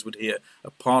 congregations would hear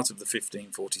a part of the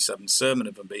 1547 Sermon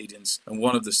of Obedience and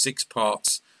one of the 6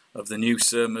 parts of the new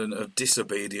Sermon of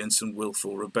Disobedience and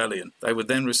Willful Rebellion. They would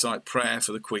then recite prayer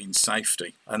for the Queen's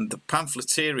safety. And the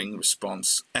pamphleteering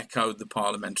response echoed the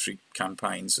parliamentary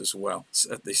campaigns as well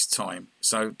at this time.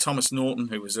 So Thomas Norton,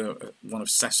 who was one of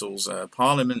Cecil's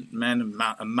parliament men,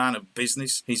 a man of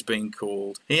business, he's been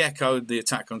called, he echoed the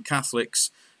attack on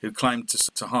Catholics who claimed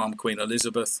to harm Queen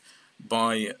Elizabeth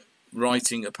by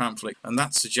writing a pamphlet, and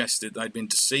that suggested they'd been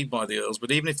deceived by the earls. But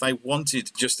even if they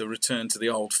wanted just a return to the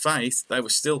old faith, they were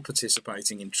still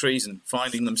participating in treason,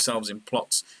 finding themselves in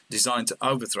plots designed to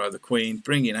overthrow the Queen,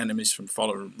 bring in enemies from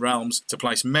foreign realms, to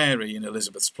place Mary in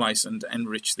Elizabeth's place and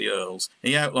enrich the earls.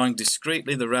 He outlined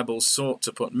discreetly the rebels sought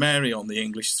to put Mary on the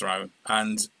English throne,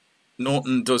 and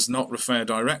Norton does not refer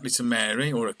directly to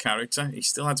Mary or a character. He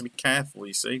still had to be careful,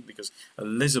 you see, because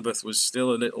Elizabeth was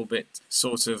still a little bit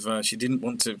sort of, she didn't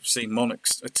want to see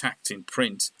monarchs attacked in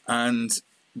print.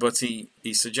 But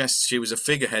he suggests she was a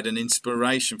figurehead and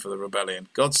inspiration for the rebellion.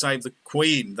 God save the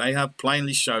Queen. They have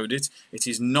plainly showed it. It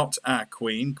is not our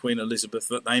Queen, Queen Elizabeth,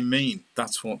 that they mean.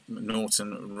 That's what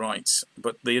Norton writes.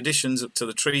 But the additions to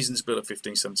the Treasons Bill of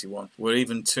 1571 were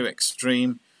even too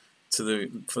extreme for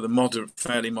the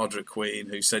fairly moderate Queen,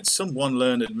 who said, "Some one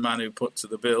learned man who put to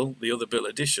the bill, the other bill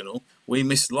additional, we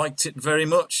misliked it very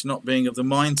much, not being of the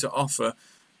mind to offer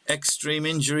extreme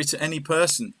injury to any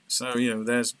person." So,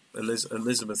 there's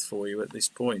Elizabeth for you at this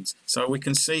point. So we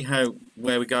can see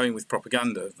where we're going with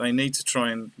propaganda. They need to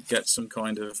try and get some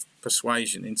kind of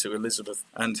persuasion into Elizabeth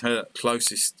and her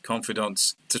closest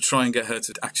confidants to try and get her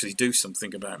to actually do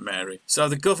something about Mary. So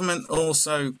the government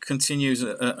also continues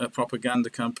a propaganda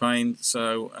campaign.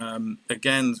 So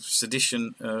again,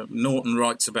 sedition, Norton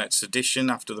writes about sedition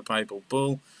after the papal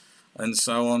bull and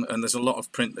so on, and there's a lot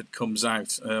of print that comes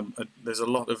out. There's a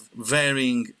lot of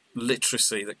varying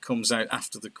literacy that comes out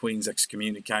after the Queen's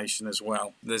excommunication as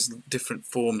well. There's different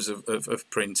forms of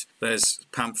print. There's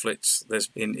pamphlets, there's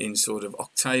in sort of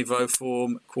octavo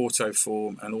form, quarto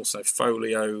form, and also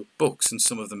folio books, and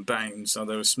some of them bound. So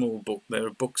there are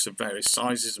books of various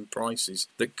sizes and prices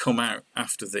that come out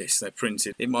after this. They're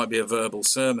printed. It might be a verbal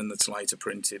sermon that's later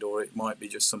printed, or it might be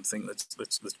just something that's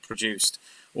produced,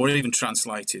 or even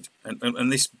translated.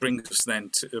 And this brings us then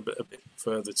to a bit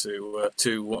further to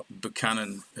what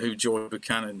who George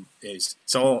Buchanan is.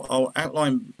 So I'll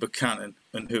outline Buchanan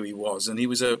and who he was. And he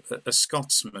was a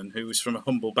Scotsman who was from a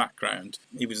humble background.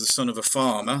 He was the son of a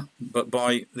farmer, but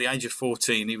by the age of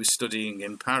 14 he was studying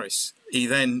in Paris. He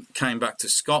then came back to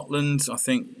Scotland, I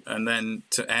think, and then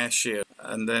to Ayrshire,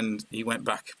 and then he went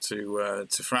back to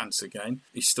France again.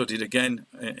 He studied again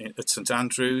at St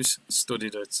Andrews,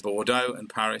 studied at Bordeaux and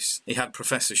Paris. He had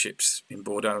professorships in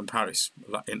Bordeaux and Paris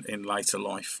in later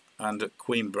life, and at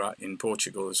Coimbra in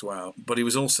Portugal as well. But he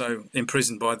was also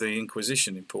imprisoned by the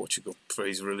Inquisition in Portugal for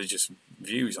his religious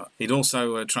views. He'd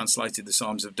also translated the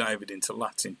Psalms of David into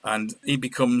Latin, and he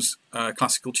becomes a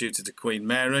classical tutor to Queen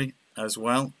Mary as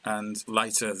well, and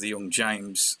later the young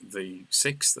James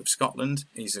VI of Scotland.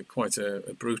 He's quite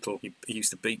a brutal. He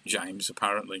used to beat James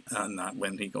apparently, and that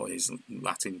when he got his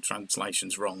Latin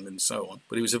translations wrong and so on.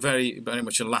 But he was a very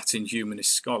much a Latin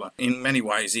humanist scholar. In many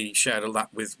ways, he shared a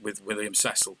lot with William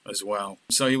Cecil as well.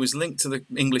 So he was linked to the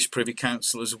English Privy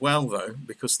Council as well, though,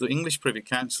 because the English Privy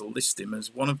Council listed him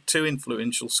as one of 2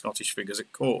 influential Scottish figures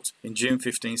at court. In June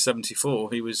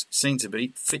 1574, he was seen to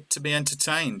be fit to be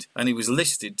entertained, and he was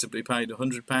listed to be paid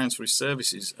 £100 for his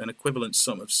services, an equivalent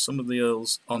sum of some of the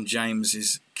earls on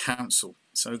James's council.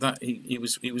 So that he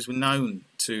was known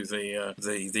to the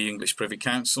English Privy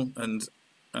Council, and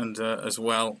as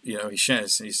well, he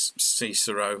shares his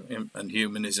Cicero and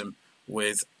humanism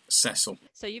with Cecil.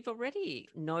 So you've already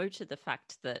noted the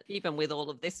fact that even with all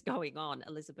of this going on,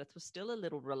 Elizabeth was still a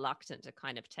little reluctant to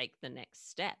kind of take the next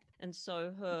step. And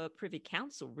so her Privy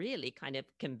Council really kind of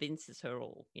convinces her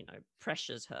or,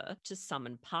 pressures her to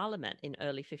summon Parliament in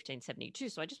early 1572.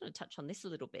 So I just want to touch on this a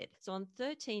little bit. So on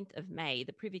 13th of May,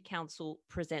 the Privy Council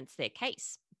presents their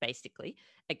case, basically,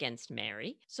 against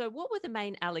Mary. So what were the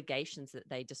main allegations that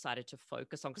they decided to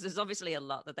focus on? Because there's obviously a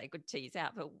lot that they could tease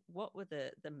out, but what were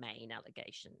the main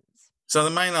allegations? So the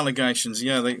main allegations,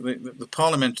 the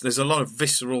Parliament, there's a lot of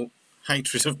visceral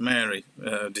hatred of Mary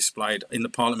displayed in the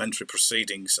parliamentary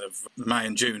proceedings of May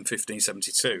and June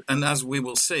 1572. And as we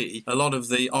will see, a lot of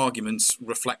the arguments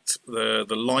reflect the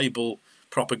libel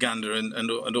propaganda and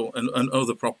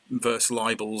other verse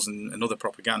libels and other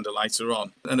propaganda later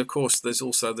on. And of course, there's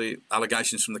also the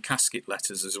allegations from the casket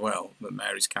letters as well, the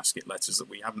Mary's casket letters that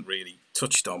we haven't really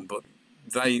touched on, but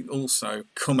they also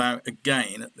come out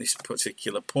again at this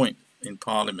particular point in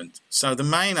Parliament. So the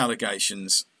main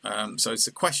allegations, so it's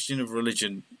a question of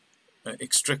religion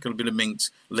inextricably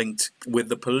linked with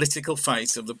the political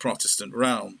fate of the Protestant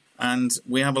realm. And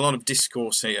we have a lot of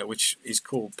discourse here, which is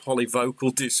called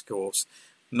polyvocal discourse.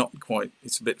 Not quite,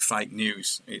 it's a bit fake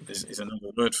news, is another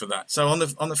word for that. So on the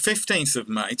 15th of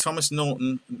May, Thomas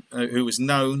Norton, who was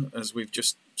known, as we've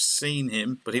just seen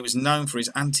him, but he was known for his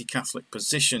anti-Catholic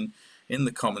position in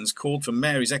the Commons, called for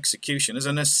Mary's execution as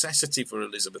a necessity for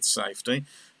Elizabeth's safety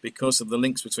because of the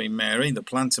links between Mary, the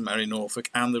plan to marry Norfolk,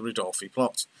 and the Ridolfi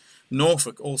plot.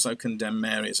 Norfolk also condemned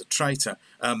Mary as a traitor,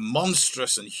 a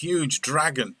monstrous and huge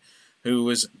dragon who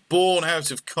was born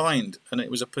out of kind, and it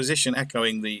was a position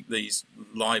echoing these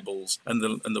libels and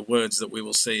the words that we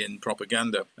will see in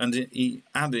propaganda. And he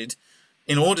added,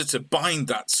 in order to bind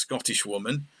that Scottish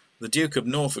woman, the Duke of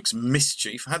Norfolk's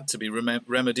mischief had to be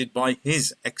remedied by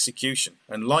his execution.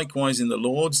 And likewise in the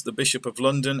Lords, the Bishop of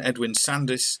London, Edwin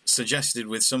Sandys, suggested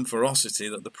with some ferocity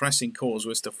that the pressing cause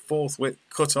was to forthwith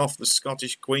cut off the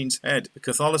Scottish Queen's head. The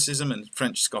Catholicism and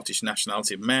French-Scottish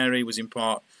nationality of Mary was in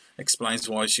part explains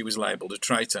why she was labelled a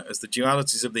traitor. As the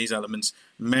dualities of these elements,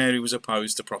 Mary was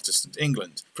opposed to Protestant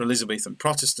England. For Elizabethan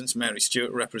Protestants, Mary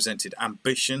Stuart represented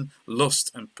ambition,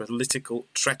 lust and political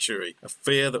treachery, a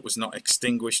fear that was not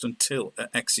extinguished until her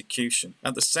execution.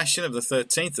 At the session of the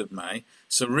 13th of May,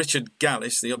 Sir Richard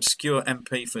Gallis, the obscure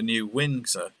MP for New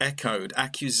Windsor, echoed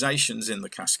accusations in the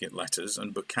casket letters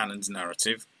and Buchanan's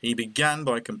narrative. He began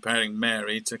by comparing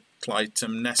Mary to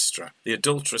Clytemnestra, the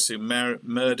adulteress who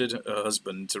murdered her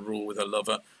husband to rule with her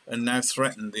lover and now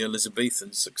threatened the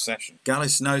Elizabethan succession.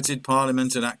 Gallis noted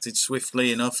Parliament had acted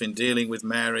swiftly enough in dealing with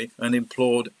Mary and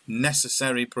implored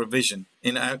necessary provision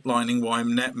in outlining why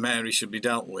Mary should be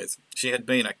dealt with. She had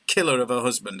been a killer of her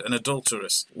husband, an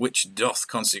adulteress, which doth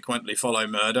consequently follow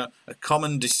murder, a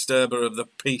common disturber of the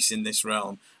peace in this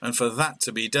realm, and for that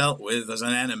to be dealt with as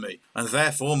an enemy. And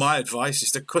therefore my advice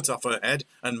is to cut off her head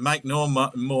and make no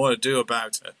more ado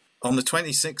about her. On the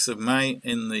 26th of May,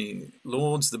 in the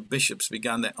Lords, the bishops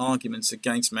began their arguments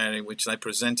against Mary, which they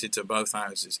presented to both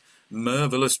houses.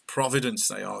 Marvellous providence,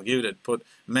 they argued, had put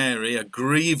Mary, a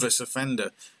grievous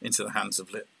offender, into the hands of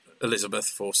Elizabeth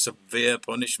for severe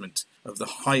punishment of the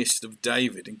highest of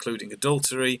David, including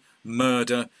adultery,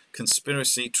 murder,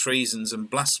 conspiracy, treasons, and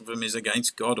blasphemies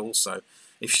against God also.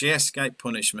 If she escaped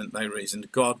punishment, they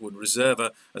reasoned, God would reserve her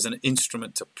as an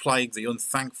instrument to plague the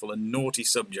unthankful and naughty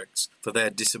subjects for their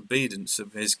disobedience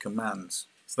of his commands.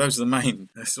 So those are the main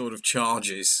sort of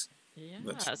charges.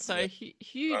 Yeah, so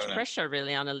huge pressure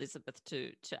really on Elizabeth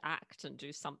to act and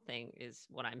do something is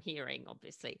what I'm hearing,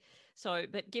 obviously. So,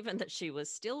 but given that she was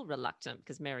still reluctant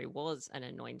because Mary was an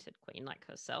anointed queen like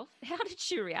herself, how did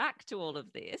she react to all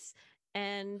of this?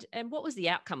 And what was the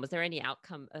outcome? Was there any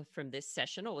outcome from this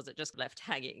session, or was it just left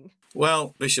hanging?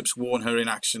 Well, bishops warn her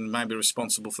inaction may be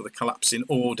responsible for the collapse in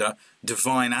order,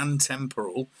 divine and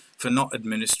temporal, for not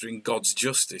administering God's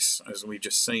justice, as we've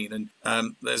just seen.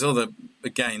 And there's other,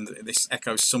 again, this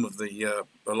echoes some of a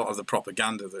lot of the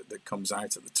propaganda that comes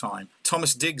out at the time.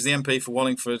 Thomas Digges, the MP for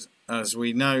Wallingford, as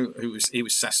we know, he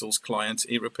was Cecil's client.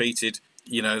 He repeated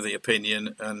the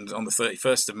opinion, and on the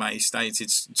 31st of May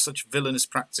stated such villainous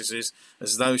practices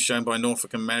as those shown by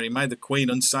Norfolk and Mary made the Queen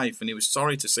unsafe, and he was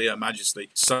sorry to see Her Majesty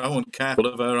so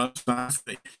uncareful of her own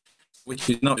safety, which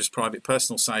is not just private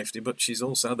personal safety, but she's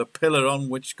also the pillar on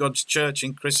which God's church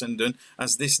in Christendom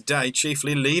as this day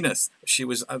chiefly leaneth. She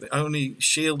was the only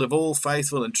shield of all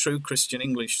faithful and true Christian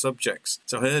English subjects.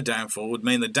 So her downfall would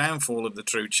mean the downfall of the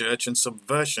true church and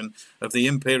subversion of the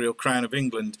imperial crown of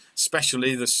England,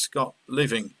 especially the Scot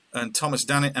living. And Thomas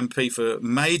Dannett, MP for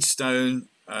Maidstone,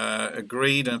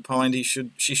 agreed and opined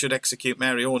she should execute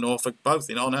Mary or Norfolk both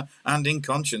in honour and in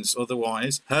conscience.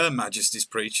 Otherwise, Her Majesty's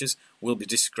preachers will be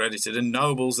discredited and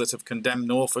nobles that have condemned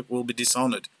Norfolk will be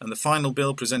dishonoured. And the final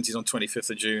bill presented on 25th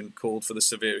of June called for the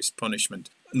severest punishment.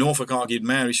 Norfolk argued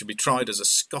Mary should be tried as a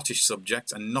Scottish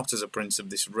subject and not as a prince of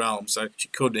this realm, so she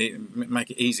could make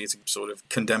it easier to sort of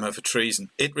condemn her for treason.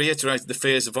 It reiterated the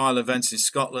fears of violent events in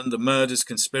Scotland, the murders,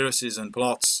 conspiracies and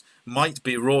plots might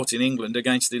be wrought in England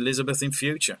against Elizabeth in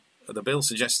future. The bill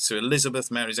suggests to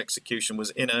Elizabeth Mary's execution was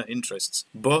in her interests,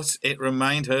 but it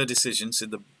remained her decision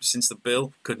since the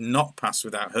bill could not pass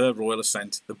without her royal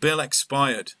assent. The bill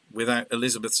expired without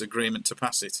Elizabeth's agreement to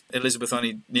pass it. Elizabeth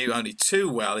knew only too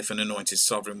well if an anointed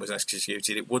sovereign was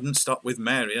executed, it wouldn't stop with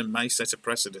Mary and may set a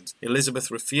precedent. Elizabeth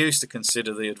refused to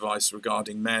consider the advice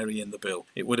regarding Mary in the bill.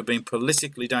 It would have been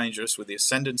politically dangerous with the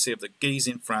ascendancy of the Guises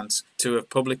in France to have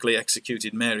publicly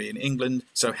executed Mary in England,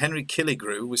 so Henry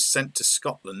Killigrew was sent to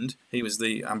Scotland, he was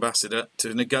the ambassador,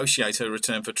 to negotiate her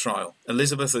return for trial.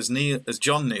 Elizabeth, as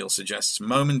John Neal suggests,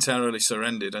 momentarily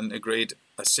surrendered and agreed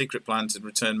a secret plan to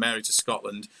return Mary to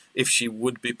Scotland if she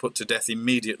would be put to death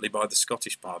immediately by the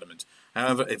Scottish Parliament.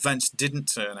 However, events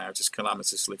didn't turn out as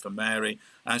calamitously for Mary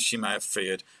as she may have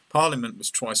feared. Parliament was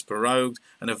twice prorogued,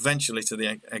 and eventually, to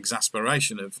the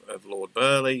exasperation of Lord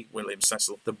Burleigh, William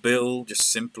Cecil, the bill just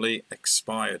simply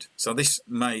expired. So this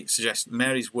may suggest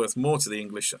Mary's worth more to the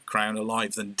English crown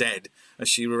alive than dead, as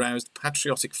she aroused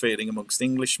patriotic feeling amongst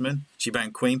Englishmen. She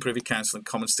bound Queen, Privy Council and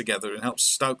Commons together and helped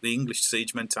stoke the English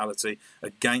siege mentality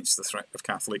against the threat of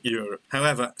Catholic Europe.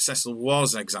 However, Cecil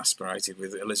was exasperated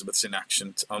with Elizabeth's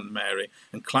inaction on Mary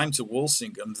and claimed to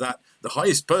Walsingham that the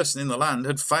highest person in the land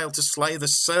had failed to slay the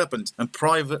serpent and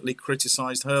privately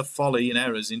criticised her folly and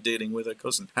errors in dealing with her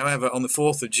cousin. However, on the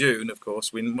 4th of June, of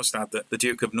course, we must add that the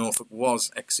Duke of Norfolk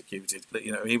was executed.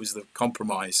 He was the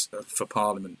compromise for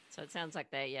Parliament. So it sounds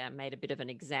like they made a bit of an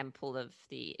example of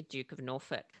the Duke of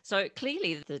Norfolk. So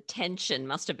clearly the tension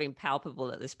must have been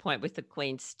palpable at this point, with the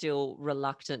Queen still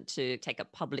reluctant to take a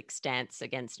public stance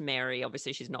against Mary.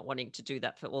 Obviously, she's not wanting to do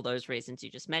that for all those reasons you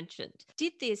just mentioned.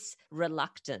 Did this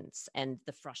reluctance and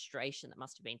the frustration that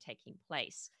must have been taking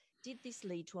place, did this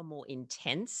lead to a more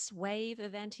intense wave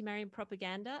of anti-Marian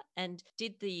propaganda? And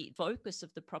did the focus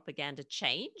of the propaganda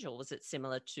change, or was it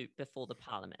similar to before the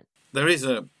Parliament? There is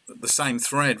the same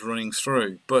thread running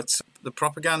through, but the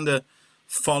propaganda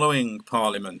following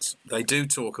Parliament, they do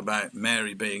talk about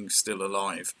Mary being still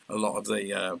alive, a lot of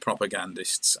the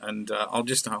propagandists, and I'll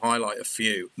just highlight a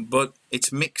few. But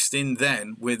it's mixed in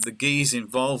then with the Guise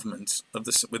involvement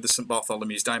with the St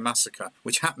Bartholomew's Day massacre,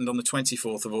 which happened on the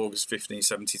 24th of August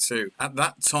 1572. At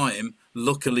that time,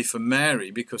 luckily for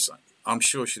Mary, because I'm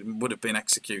sure she would have been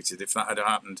executed if that had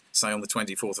happened, say, on the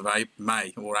 24th of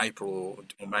May or April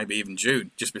or maybe even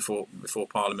June, just before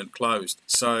Parliament closed.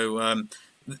 So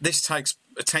this takes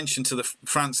attention to the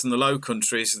France and the Low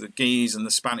Countries. The Guise and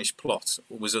the Spanish plot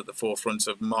was at the forefront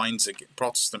of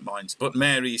Protestant minds. But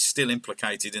Mary is still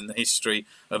implicated in the history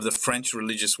of the French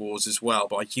religious wars as well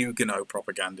by Huguenot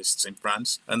propagandists in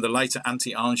France, and the later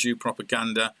anti-Anjou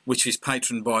propaganda, which is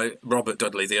patroned by Robert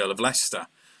Dudley, the Earl of Leicester.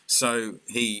 So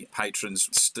he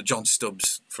patrons John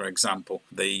Stubbs, for example,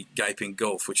 The Gaping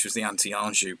Gulf, which was the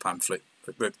anti-Anjou pamphlet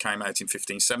that came out in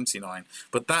 1579.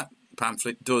 But that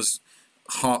pamphlet does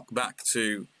hark back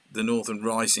to the Northern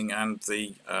Rising and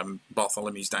the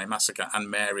Bartholomew's Day massacre, and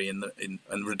Mary and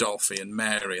Rodolphe and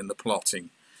Mary and the plotting.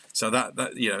 So that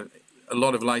a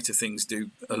lot of later things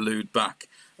do allude back.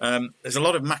 There's a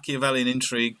lot of Machiavellian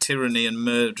intrigue, tyranny and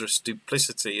murderous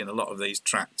duplicity in a lot of these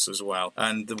tracts as well.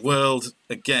 And the world,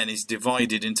 again, is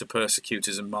divided into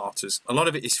persecutors and martyrs. A lot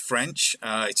of it is French.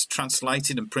 It's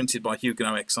translated and printed by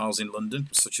Huguenot exiles in London,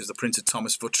 such as the printer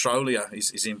Thomas Votrolier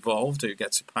is involved, who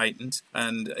gets a patent,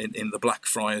 and in the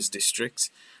Blackfriars district.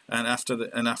 And after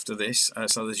this,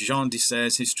 so there's Jean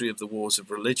Dissaire's History of the Wars of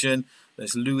Religion.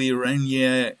 There's Louis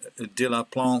Régnier de la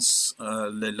Plance, Le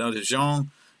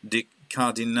Legend de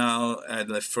Cardinal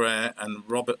Lefrère, and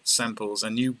Robert Semple's A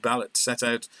New Ballad set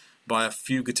out by a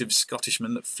fugitive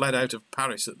Scottishman that fled out of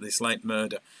Paris at this late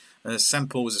murder.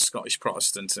 Semple was a Scottish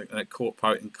Protestant, a court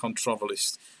poet and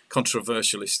controversialist,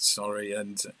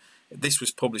 and this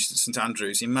was published at St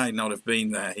Andrews. He may not have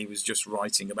been there. He was just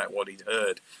writing about what he'd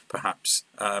heard, perhaps.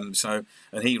 And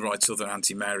he writes other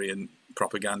anti-Marian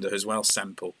propaganda as well,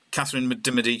 Semple. Catherine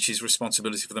de Medici's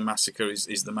responsibility for the massacre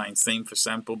is the main theme for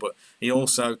Semple, but he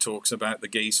also talks about the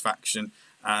Guise faction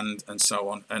and so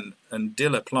on. And de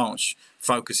la Planche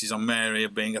focuses on Mary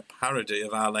as being a parody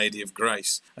of Our Lady of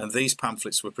Grace. And these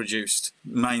pamphlets were produced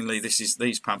mainly.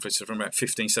 These pamphlets are from about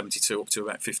 1572 up to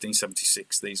about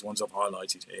 1576. These ones I've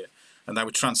highlighted here. and they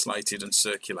were translated and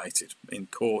circulated in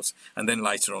court, and then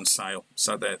later on sale.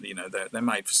 So they're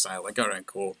made for sale. They go around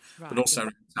court, Right, but also yeah.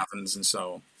 in taverns and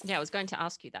so on. Yeah, I was going to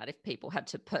ask you that, if people had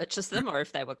to purchase them or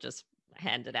if they were just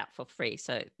handed out for free.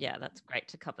 So, yeah, that's great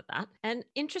to cover that. And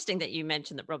interesting that you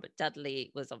mentioned that Robert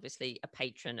Dudley was obviously a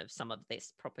patron of some of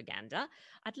this propaganda.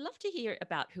 I'd love to hear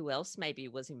about who else maybe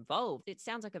was involved. It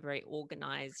sounds like a very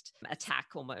organized attack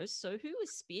almost. So, who was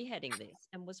spearheading this?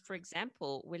 And was, for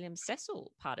example, William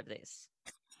Cecil part of this?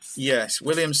 Yes,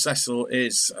 William Cecil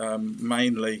is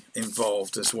mainly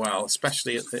involved as well,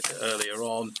 especially earlier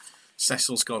on.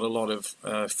 Cecil's got a lot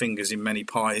of fingers in many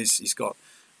pies. He's got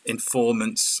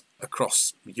informants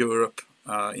across Europe,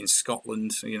 in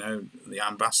Scotland. The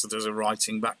ambassadors are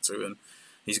writing back to him.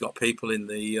 He's got people in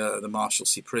the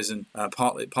Marshalsea prison.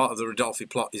 Part of the Ridolfi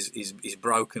plot is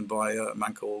broken by a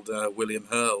man called William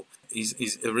Hurl.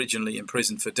 He's originally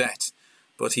imprisoned for debt,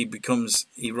 but he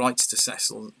writes to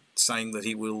Cecil saying that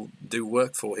he will do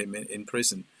work for him in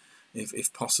prison,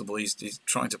 if possible. He's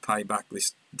trying to pay back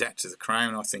this debt to the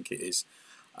Crown, I think it is.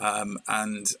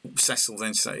 And Cecil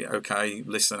then say, okay,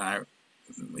 listen out,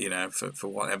 for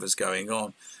whatever's going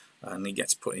on. And he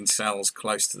gets put in cells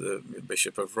close to the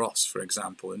Bishop of Ross, for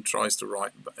example, and tries to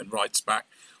writes back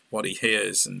what he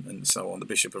hears and so on. The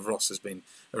Bishop of Ross has been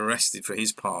arrested for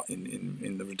his part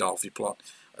in the Ridolfi plot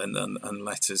and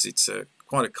letters. It's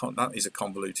that is a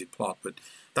convoluted plot, but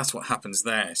that's what happens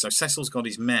there. So Cecil's got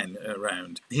his men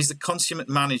around. He's the consummate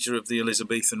manager of the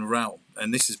Elizabethan realm,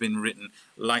 and this has been written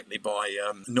lately by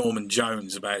Norman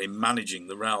Jones about him managing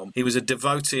the realm. He was a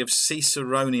devotee of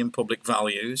Ciceronian public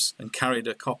values and carried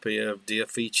a copy of De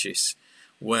Officiis,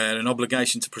 where an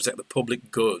obligation to protect the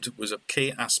public good was a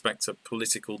key aspect of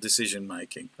political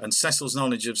decision-making. And Cecil's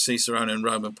knowledge of Ciceronian and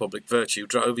Roman public virtue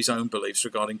drove his own beliefs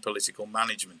regarding political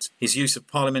management. His use of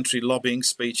parliamentary lobbying,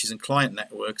 speeches and client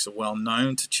networks are well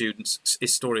known to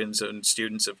historians and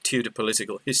students of Tudor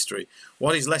political history.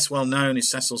 What is less well known is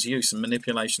Cecil's use and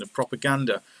manipulation of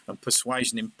propaganda and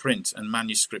persuasion in print and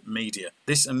manuscript media.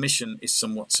 This omission is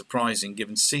somewhat surprising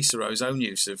given Cicero's own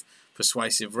use of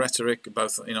persuasive rhetoric,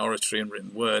 both in oratory and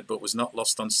written word, but was not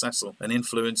lost on Cecil and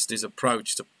influenced his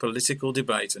approach to political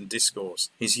debate and discourse.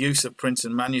 His use of print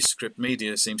and manuscript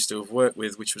media seems to have worked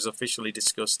with which was officially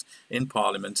discussed in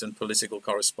Parliament and political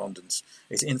correspondence.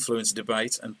 It influenced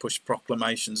debate and pushed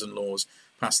proclamations and laws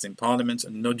passed in Parliament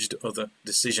and nudged other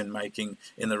decision-making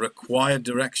in the required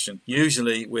direction,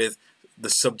 usually with the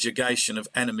subjugation of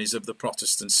enemies of the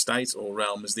Protestant state or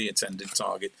realm as the intended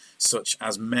target, such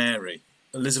as Mary.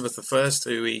 Elizabeth I,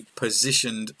 who he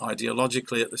positioned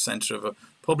ideologically at the centre of a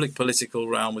public political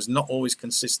realm, was not always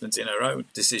consistent in her own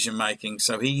decision-making,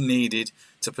 so he needed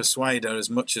to persuade her as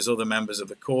much as other members of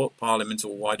the court, parliament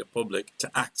or wider public to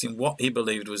act in what he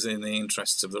believed was in the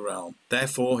interests of the realm.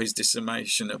 Therefore, his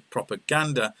dissemination of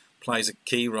propaganda plays a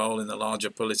key role in the larger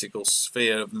political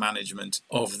sphere of management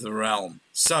of the realm.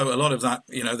 So a lot of that,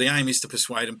 the aim is to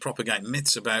persuade and propagate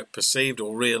myths about perceived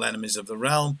or real enemies of the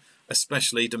realm,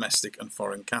 especially domestic and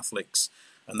foreign Catholics,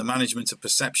 and the management of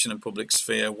perception and public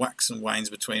sphere wax and wanes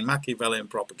between Machiavellian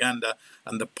propaganda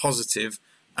and the positive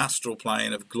astral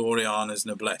plane of Gloriana's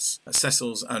noblesse.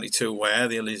 Cecil's only too aware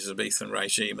the Elizabethan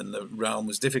regime and the realm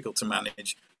was difficult to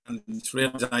manage, and its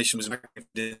realisation was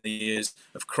in the years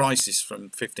of crisis from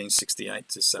 1568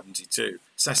 to 72.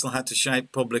 Cecil had to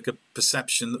shape public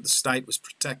perception that the state was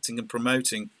protecting and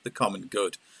promoting the common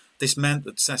good. This meant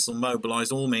that Cecil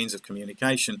mobilised all means of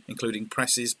communication, including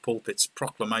presses, pulpits,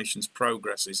 proclamations,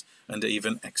 progresses, and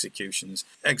even executions.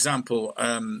 Example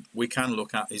we can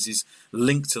look at is his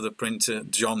link to the printer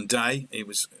John Day. He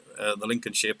was the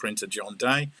Lincolnshire printer John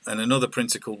Day, and another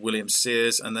printer called William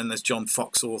Sears, and then there's John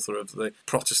Fox, author of the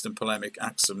Protestant polemic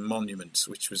Acts and Monuments,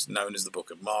 which was known as the Book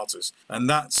of Martyrs. And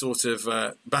that sort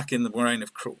of, back in the reign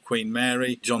of Queen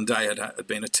Mary, John Day had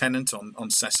been a tenant on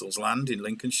Cecil's land in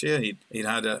Lincolnshire. He'd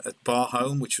had a bar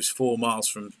home, which was 4 miles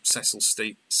from Cecil's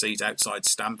seat outside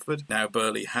Stamford, now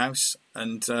Burghley House.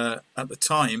 And at the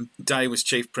time, Day was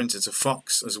chief printer to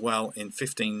Fox as well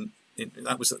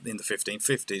that was in the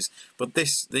 1550s. But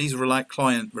these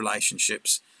client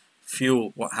relationships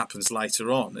fuel what happens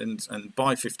later on. And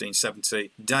by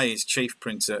 1570, Day is chief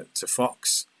printer to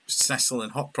Fox. Cecil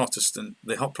and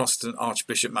the hot Protestant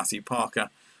Archbishop Matthew Parker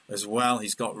as well.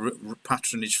 He's got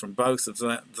patronage from both of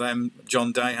them,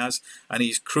 John Day has, and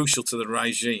he's crucial to the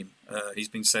regime. He's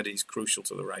been said he's crucial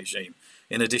to the regime,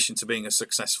 in addition to being a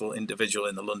successful individual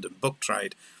in the London book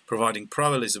trade, providing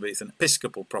pro-Elizabethan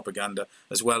episcopal propaganda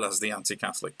as well as the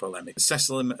anti-Catholic polemic.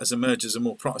 Cecil has emerged as a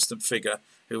more Protestant figure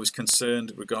who was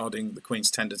concerned regarding the Queen's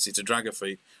tendency to drag her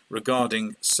feet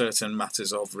regarding certain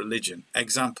matters of religion.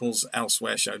 Examples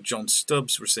elsewhere show John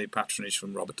Stubbs received patronage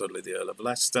from Robert Dudley, the Earl of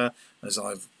Leicester, as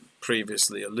I've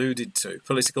previously alluded to.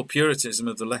 Political puritanism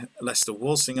of the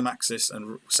Leicester-Walsingham axis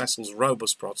and Cecil's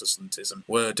robust Protestantism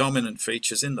were dominant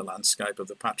features in the landscape of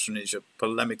the patronage of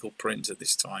polemical print at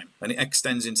this time, and it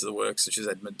extends into the works such as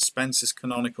Edmund Spenser's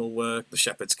canonical work, The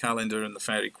Shepherd's Calendar and The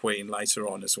Fairy Queen later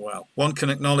on as well. One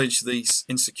can acknowledge the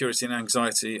insecurity and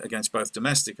anxiety against both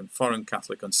domestic and foreign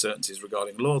Catholic uncertainties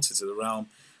regarding loyalty to the realm,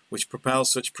 which propels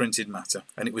such printed matter,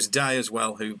 and it was Day as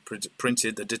well who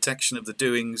printed The Detection of the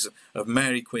Doings of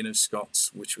Mary Queen of Scots,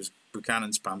 which was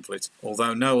Buchanan's pamphlet,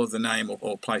 although no other name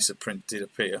or place of print did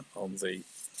appear on the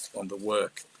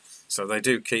work. So they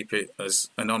do keep it as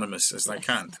anonymous as they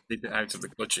can, keep it out of the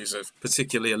clutches of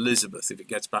particularly Elizabeth if it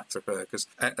gets back to her, because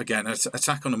again, an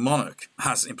attack on a monarch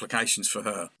has implications for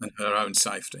her and her own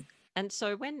safety. And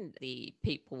so when the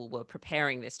people were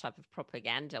preparing this type of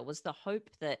propaganda, was the hope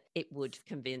that it would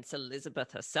convince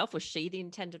Elizabeth herself? Was she the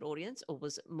intended audience? Or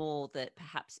was it more that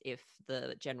perhaps if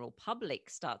the general public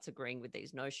starts agreeing with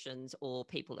these notions, or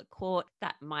people at court,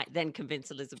 that might then convince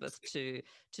Elizabeth to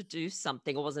do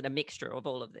something? Or was it a mixture of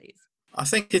all of these? I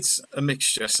think it's a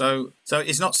mixture. So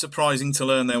it's not surprising to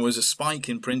learn there was a spike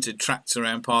in printed tracts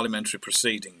around parliamentary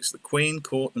proceedings. The Queen,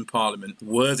 Court and Parliament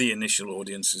were the initial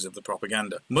audiences of the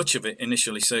propaganda. Much of it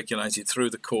initially circulated through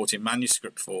the court in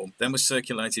manuscript form, then was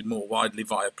circulated more widely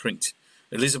via print.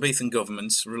 Elizabethan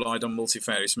governments relied on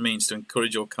multifarious means to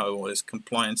encourage or coerce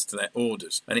compliance to their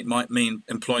orders, and it might mean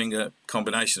employing a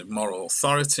combination of moral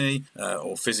authority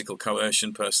or physical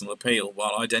coercion, personal appeal,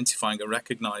 while identifying a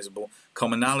recognisable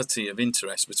commonality of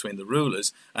interest between the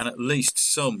rulers and at least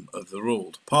some of the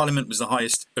ruled. Parliament was the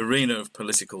highest arena of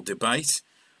political debate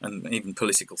and even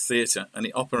political theatre, and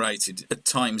it operated at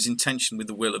times in tension with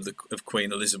the will of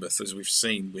Queen Elizabeth, as we've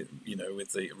seen with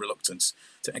the reluctance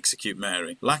to execute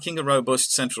Mary. Lacking a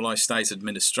robust centralised state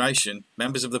administration,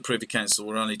 members of the Privy Council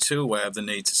were only too aware of the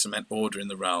need to cement order in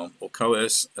the realm or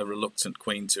coerce a reluctant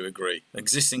Queen to agree.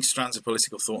 Existing strands of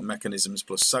political thought mechanisms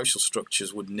plus social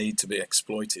structures would need to be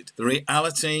exploited. The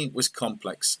reality was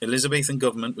complex. Elizabethan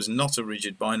government was not a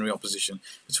rigid binary opposition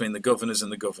between the governors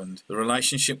and the governed. The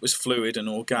relationship was fluid and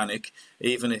organic,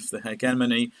 even if the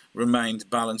hegemony remained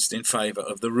balanced in favour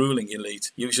of the ruling elite,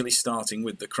 usually starting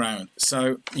with the crown.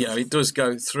 So, it does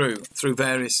go through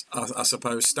various, I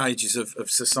suppose, stages of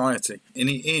society. And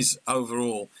it is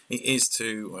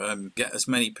to get as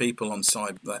many people on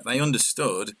side that they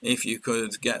understood if you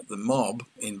could get the mob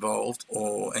involved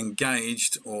or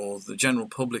engaged, or the general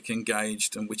public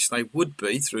engaged, and which they would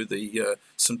be through the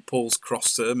St Paul's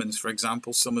Cross sermons, for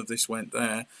example. Some of this went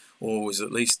there, or was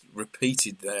at least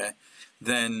repeated there,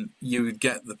 then you would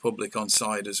get the public on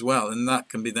side as well, and that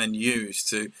can be then used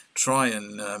to try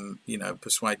and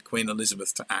persuade Queen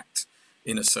Elizabeth to act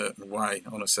in a certain way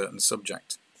on a certain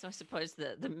subject. So I suppose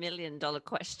the $1 million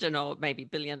question, or maybe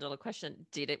 $1 billion question,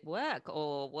 did it work?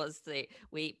 Or was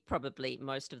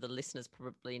most of the listeners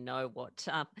probably know what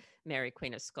Mary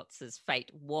Queen of Scots'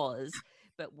 fate was,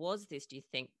 but was this, do you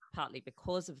think, partly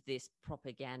because of this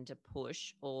propaganda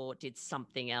push, or did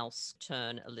something else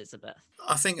turn Elizabeth?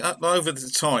 I think over the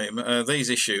time, these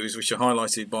issues, which are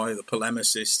highlighted by the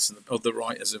polemicists and other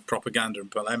writers of propaganda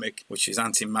and polemic, which is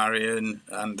anti-Marian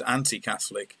and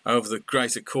anti-Catholic, over the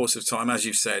greater course of time, as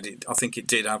you've said, I think it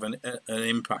did have an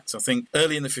impact. I think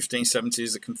early in the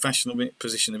 1570s, the confessional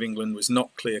position of England was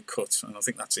not clear-cut, and I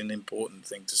think that's an important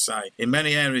thing to say. In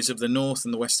many areas of the north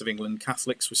and the west of England,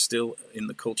 Catholics were still in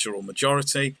the cultural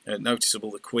majority.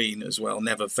 Noticeable, the Queen as well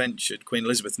Queen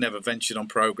Elizabeth never ventured on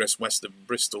progress west of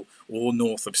Bristol or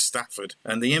north of Stafford,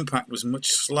 and the impact was much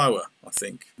slower. I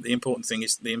think the important thing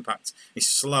is the impact is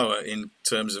slower in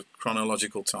terms of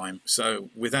chronological time. So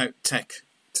without tech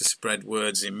to spread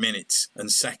words in minutes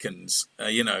and seconds,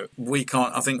 we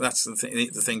can't. I think that's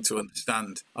the thing to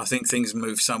understand. I think things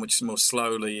move so much more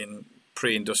slowly in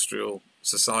pre-industrial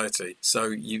society, so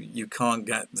you can't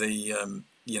get the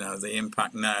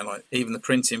impact now. Like, even the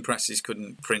printing presses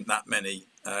couldn't print that many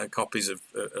copies of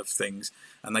things,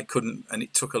 and they couldn't, and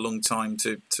it took a long time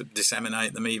to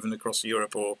disseminate them even across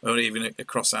Europe or even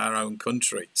across our own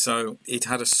country. So it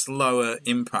had a slower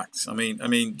impact. I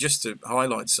mean, just to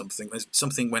highlight something,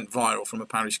 something went viral from a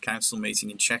parish council meeting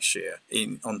in Cheshire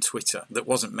on Twitter that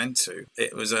wasn't meant to.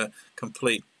 It was a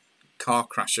complete car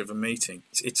crash of a meeting.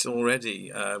 It's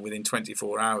already within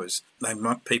 24 hours.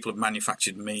 People have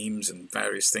manufactured memes and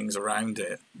various things around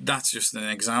it. That's just an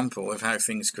example of how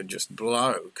things could just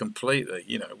blow completely.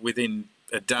 Within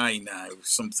a day now,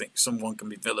 someone can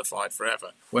be vilified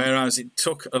forever. Whereas it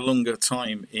took a longer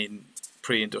time in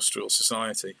pre-industrial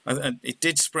society. And it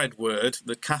did spread word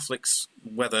that Catholics,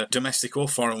 whether domestic or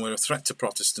foreign, were a threat to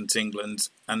Protestant England,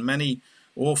 and many,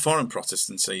 or foreign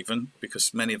Protestants even,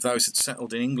 because many of those had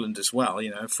settled in England as well,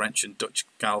 French and Dutch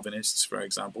Calvinists, for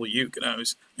example,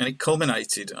 Huguenots. And it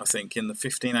culminated, I think, in the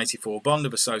 1584 Bond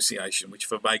of Association, which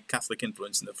forbade Catholic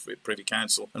influence in the Privy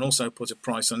Council and also put a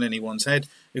price on anyone's head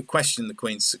who questioned the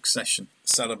Queen's succession,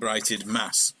 celebrated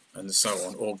Mass, and so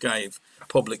on, or gave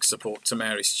public support to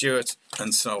Mary Stuart,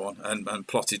 and so on, and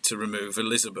plotted to remove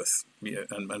Elizabeth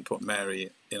and put Mary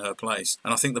in her place.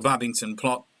 And I think the Babington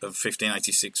plot of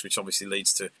 1586, which obviously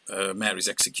leads to Mary's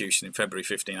execution in February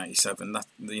 1587, that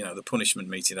the punishment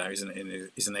meted out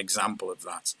is an example of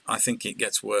that. I think it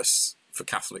gets worse for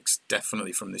Catholics,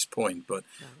 definitely from this point, but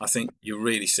I think you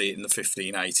really see it in the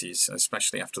 1580s,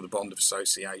 especially after the Bond of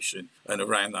Association and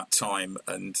around that time,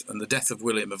 and the death of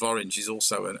William of Orange is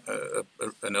also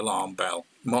an alarm bell.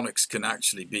 Monarchs can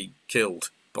actually be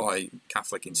killed by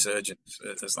Catholic insurgents,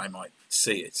 as they might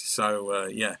see it. So,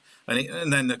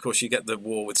 and then, of course, you get the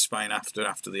war with Spain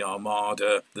after the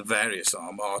Armada, the various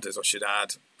armadas, I should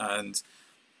add, and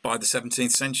by the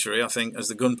 17th century, I think, as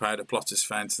the gunpowder plotters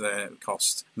found to their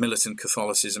cost, militant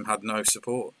Catholicism had no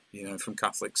support, from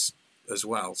Catholics as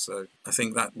well. So I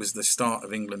think that was the start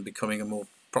of England becoming a more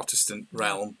Protestant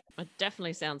realm. It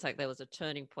definitely sounds like there was a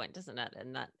turning point, doesn't it,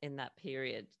 in that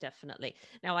period, definitely.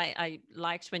 Now, I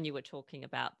liked when you were talking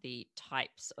about the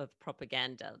types of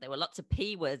propaganda. There were lots of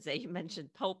P words there. You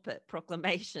mentioned pulpit,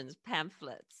 proclamations,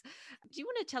 pamphlets. Do you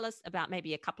want to tell us about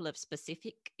maybe a couple of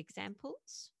specific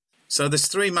examples? So there's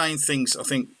three main things, I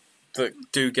think, that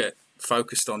do get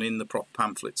focused on in the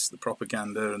pamphlets, the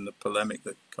propaganda and the polemic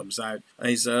that comes out.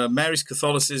 Is Mary's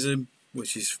Catholicism,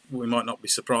 which is we might not be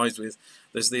surprised with.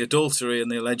 There's the adultery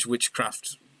and the alleged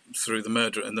witchcraft through the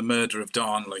murder of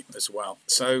Darnley as well.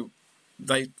 So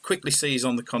they quickly seize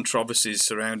on the controversies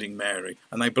surrounding Mary,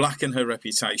 and they blacken her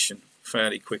reputation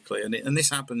fairly quickly, and this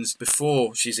happens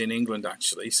before she's in England,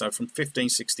 actually. So from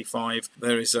 1565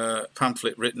 there is a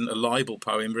pamphlet written, a libel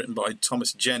poem written by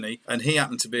Thomas Jenny, and he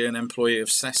happened to be an employee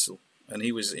of Cecil, and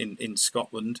he was in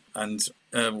Scotland, and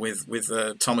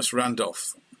with Thomas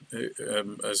Randolph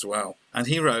as well. And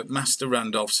he wrote Master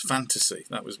Randolph's Fantasy.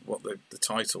 That was what the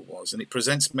title was. And it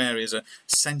presents Mary as a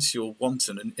sensual,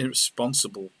 wanton and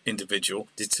irresponsible individual,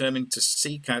 determined to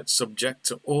seek out subject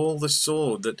to all the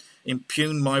sword that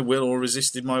impugned my will or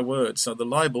resisted my word. So the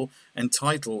libel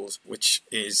entitled, which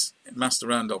is Master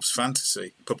Randolph's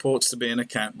Fantasy, purports to be an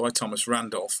account by Thomas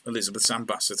Randolph, Elizabeth's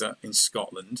ambassador in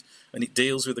Scotland, and it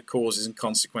deals with the causes and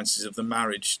consequences of the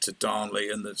marriage to Darnley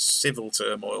and the civil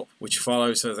turmoil which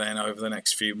follows her then over the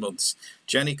next few months.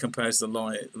 Jenny compares her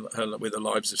with the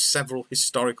lives of several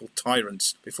historical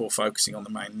tyrants before focusing on the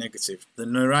main negative. The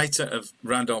narrator of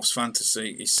Randolph's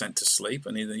Fantasy is sent to sleep,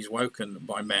 and he's woken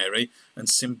by Mary and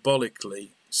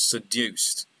symbolically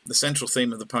seduced. The central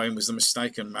theme of the poem was the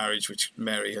mistaken marriage which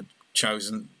Mary had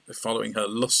chosen following her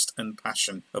lust and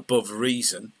passion above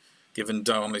reason, given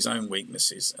Darnley's own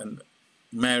weaknesses. And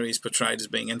Mary is portrayed as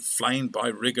being inflamed by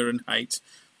rigour and hate,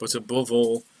 but above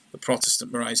all, the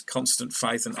Protestant Mary's constant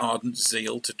faith and ardent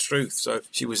zeal to truth. So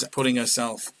she was putting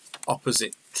herself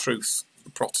opposite truth, the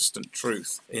Protestant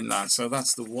truth in that. So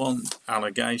that's the one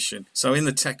allegation. So in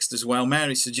the text as well,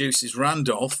 Mary seduces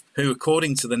Randolph, who,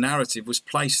 according to the narrative, was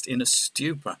placed in a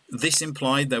stupor. This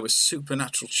implied there were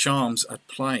supernatural charms at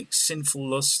play. Sinful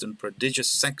lust and prodigious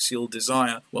sexual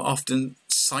desire were often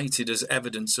cited as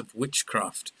evidence of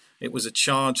witchcraft. It was a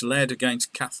charge led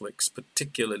against Catholics,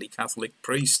 particularly Catholic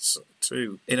priests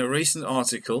too. In a recent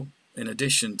article, in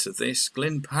addition to this,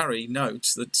 Glyn Parry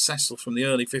notes that Cecil from the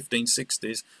early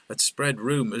 1560s had spread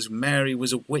rumours Mary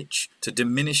was a witch to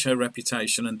diminish her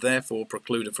reputation and therefore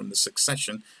preclude her from the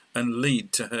succession and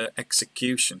lead to her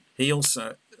execution. He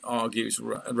also argues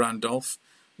Randolph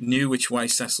knew which way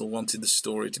Cecil wanted the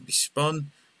story to be spun,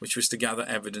 which was to gather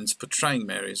evidence portraying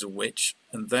Mary as a witch,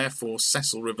 and therefore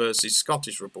Cecil reverses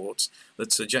Scottish reports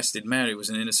that suggested Mary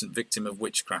was an innocent victim of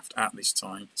witchcraft at this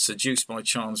time, seduced by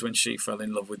charms when she fell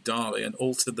in love with Darnley, and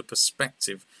altered the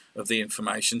perspective of the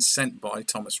information sent by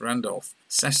Thomas Randolph.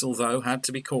 Cecil, though, had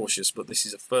to be cautious, but this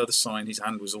is a further sign his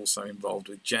hand was also involved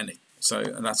with Jenny. So,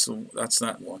 and that's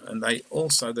that one. And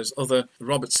there's other,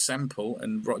 Robert Semple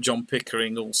and John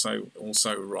Pickering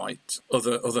also write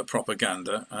other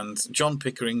propaganda. And John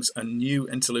Pickering's A New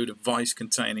Interlude of Vice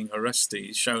Containing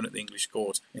Orestes, shown at the English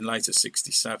court in later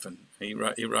 '67. He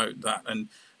wrote that and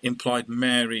implied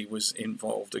Mary was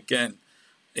involved again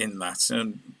in that.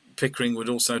 And Pickering would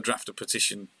also draft a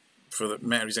petition for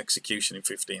Mary's execution in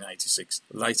 1586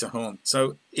 later on.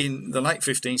 So in the late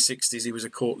 1560s, he was a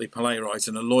courtly playwright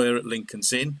and a lawyer at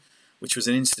Lincoln's Inn, which was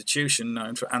an institution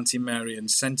known for anti-Marian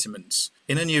sentiments.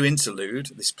 In A New Interlude,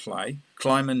 this play,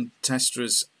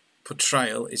 Clytemnestra's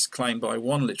portrayal is claimed by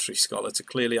one literary scholar to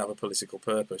clearly have a political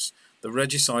purpose. The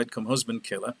regicide come husband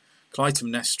killer,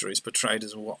 Clytemnestra is portrayed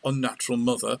as an unnatural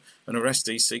mother, and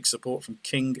Orestes seeks support from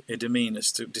King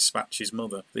Idomeneus to dispatch his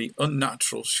mother. The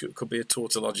unnatural could be a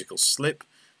tautological slip,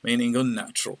 meaning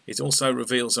unnatural. It also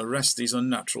reveals Orestes'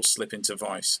 unnatural slip into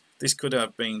vice. This could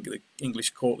have been the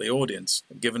English courtly audience,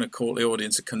 given a courtly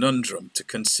audience a conundrum to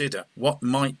consider. What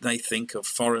might they think of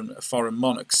a foreign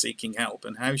monarch seeking help,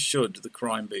 and how should the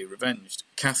crime be revenged?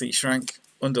 Cathy Schrank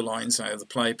underlines how the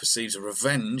play perceives a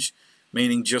revenge,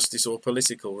 meaning justice or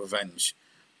political revenge,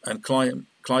 and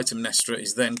Clytemnestra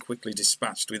is then quickly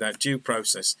dispatched without due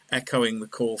process, echoing the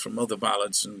call from other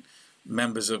ballads and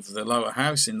members of the lower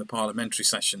house in the parliamentary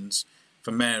sessions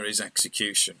for Mary's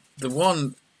execution. The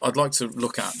one I'd like to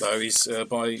look at, though, is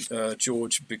by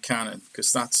George Buchanan,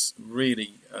 because that's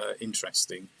really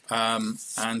interesting.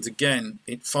 And again,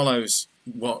 it follows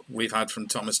what we've had from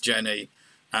Thomas Jenney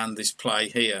and this play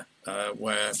here,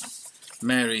 where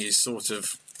Mary is sort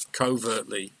of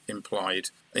covertly implied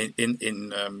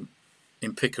in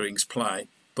Pickering's play,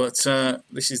 but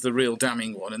this is the real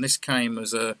damning one, and this came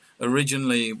as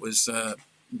originally was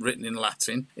written in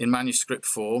Latin in manuscript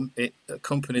form. It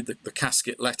accompanied the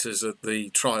casket letters at the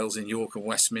trials in York and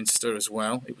Westminster as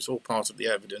well. It was all part of the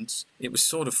evidence. It was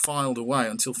sort of filed away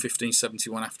until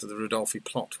 1571 after the Ridolfi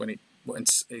plot, when it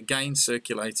went again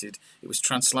circulated. It was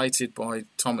translated by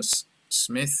Thomas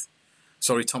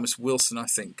Wilson, I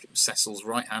think, Cecil's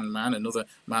right-hand man, another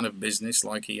man of business,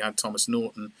 like he had Thomas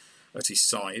Norton at his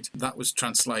side. That was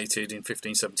translated in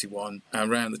 1571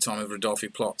 around the time of the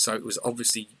Ridolfi plot, so it was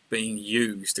obviously being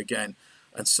used again.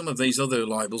 And some of these other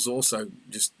libels also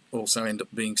end up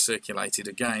being circulated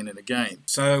again and again.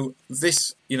 So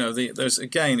this, there's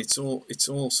again, it's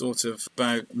all sort of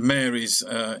about Mary's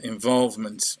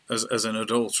involvement as an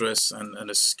adulteress and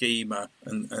a schemer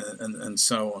and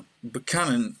so on.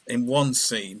 Buchanan, in one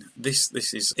scene, this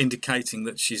is indicating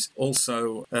that she's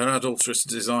also, her adulterous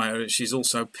desire, she's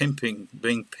also being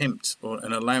pimped,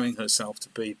 and allowing herself to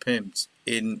be pimped,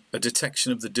 in A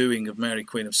Detection of the Doing of Mary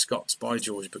Queen of Scots by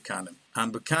George Buchanan.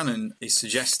 And Buchanan is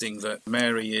suggesting that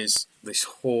Mary is this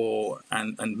whore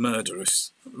and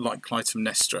murderess, like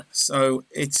Clytemnestra. So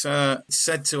it's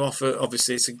said to offer,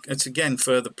 obviously, it's again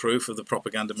further proof of the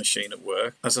propaganda machine at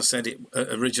work. As I said, it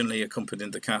originally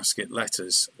accompanied the casket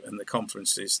letters and the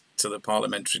conferences to the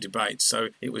parliamentary debate. So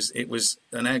it was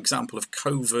an example of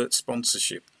covert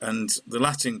sponsorship. And the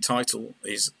Latin title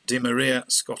is De Maria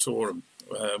Scotorum,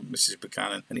 Mrs.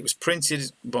 Buchanan, and it was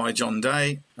printed by John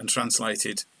Day and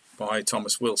translated by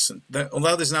Thomas Wilson.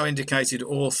 Although there's no indicated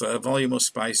author, volume or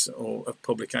space or of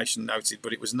publication noted,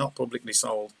 but it was not publicly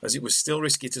sold, as it was still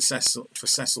risky for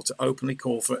Cecil to openly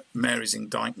call for Mary's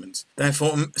indictment.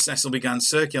 Therefore, Cecil began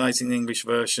circulating the English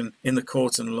version in the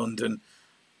court in London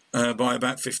by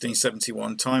about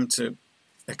 1571, time to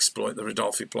exploit the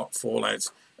Ridolfi plot fallout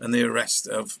and the arrest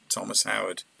of Thomas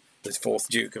Howard, the 4th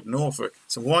Duke of Norfolk.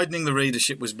 So widening the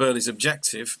readership was Burghley's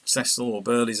objective,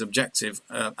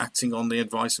 acting on the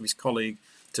advice of his colleague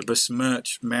to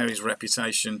besmirch Mary's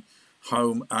reputation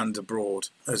home and abroad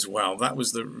as well. That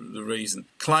was the reason.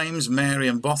 Claims Mary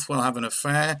and Bothwell have an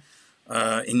affair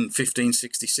in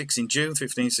 1566, in June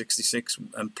 1566,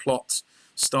 and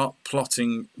start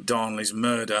plotting Darnley's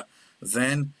murder.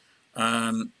 Then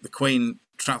the Queen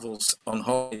travels on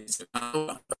holiday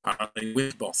apparently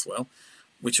with Bothwell,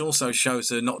 which also shows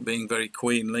her not being very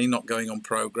queenly, not going on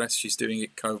progress. She's doing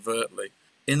it covertly.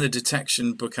 In the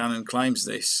detection, Buchanan claims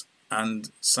this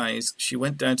and says she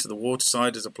went down to the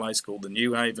waterside at a place called the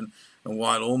New Haven, and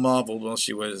while all marvelled while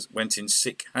she went in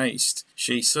sick haste,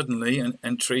 she suddenly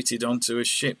entreated onto a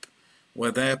ship,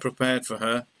 where there prepared for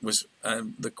her was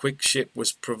the quick ship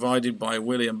was provided by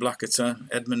William Blacketer,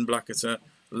 Edmund Blacketer,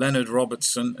 Leonard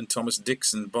Robertson and Thomas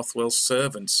Dixon, Bothwell's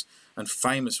servants and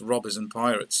famous robbers and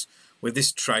pirates. With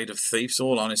this trade of thieves,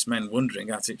 all honest men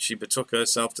wondering at it, she betook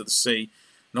herself to the sea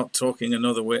not taking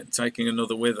another with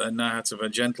her, no hat of a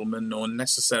gentleman, nor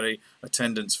necessary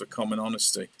attendance for common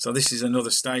honesty. So this is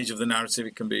another stage of the narrative.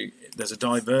 There's a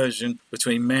diversion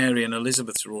between Mary and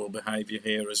Elizabeth's royal behaviour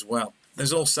here as well.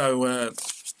 There's also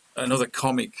another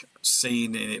comic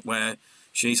scene in it where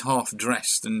she's half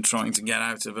dressed and trying to get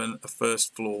out of a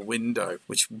first floor window,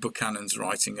 which Buchanan's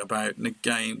writing about. And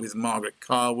again, with Margaret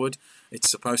Carwood,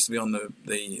 it's supposed to be on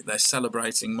they're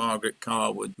celebrating Margaret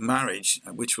Carwood marriage,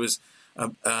 which was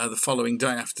the following day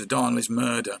after Darnley's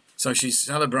murder. So she's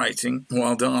celebrating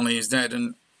while Darnley is dead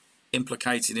and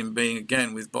implicated in being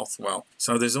again with Bothwell.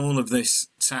 So there's all of this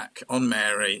attack on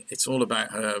Mary. It's all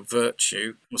about her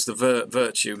virtue. Of course, the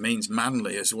virtue means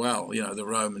manly as well,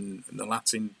 the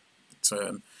Latin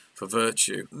term for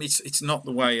virtue. It's not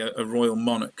the way a royal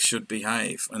monarch should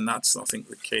behave, and that's, I think,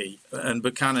 the key. And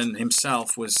Buchanan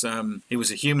himself was he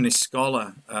was a humanist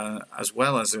scholar as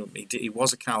well as he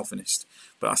was a Calvinist.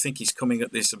 But I think he's coming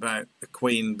at this about the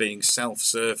Queen being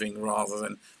self-serving rather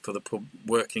than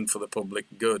working for the public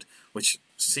good, which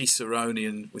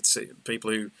Ciceronian, with people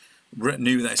who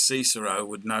knew their Cicero,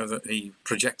 would know that he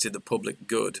projected the public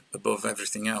good above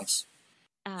everything else.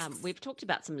 We've talked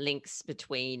about some links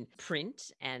between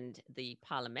print and the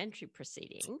parliamentary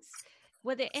proceedings.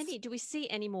 Do we see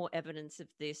any more evidence of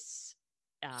this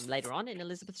later on in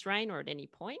Elizabeth's reign or at any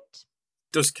point?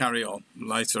 Does carry on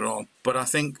later on, but I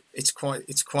think it's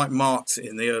quite marked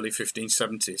in the early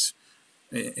 1570s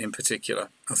in particular.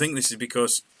 I think this is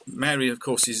because Mary, of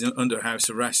course, is under house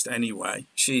arrest anyway.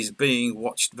 She's being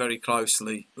watched very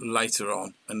closely later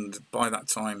on, and by that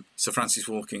time Sir Francis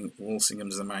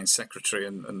Walsingham's the main secretary,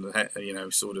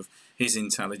 and sort of his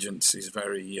intelligence is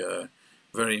very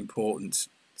very important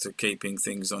to keeping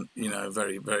things on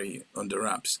very, very under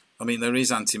wraps. I mean, there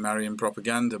is anti-Marian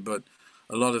propaganda, but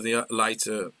a lot of the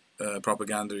later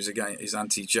propaganda is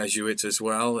anti-Jesuit as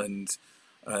well, and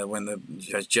when the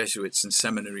Jesuits and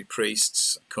seminary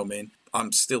priests come in,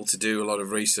 I'm still to do a lot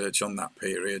of research on that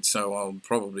period, so I'll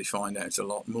probably find out a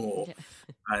lot more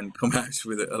and come out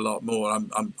with it a lot more.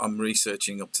 I'm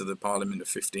researching up to the Parliament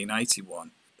of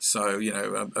 1581. So,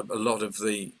 a lot of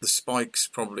the spikes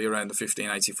probably around the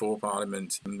 1584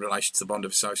 Parliament in relation to the Bond of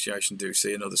Association do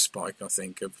see another spike, I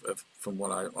think, of from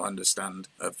what I understand,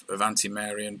 of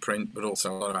anti-Marian print, but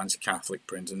also a lot of anti-Catholic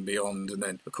print and beyond. And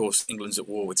then, of course, England's at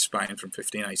war with Spain from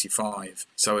 1585.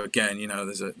 So again,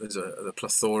 there's a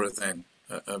plethora then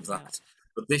of that.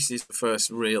 But this is the first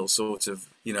real sort of,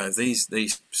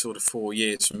 these sort of 4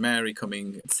 years from Mary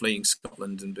fleeing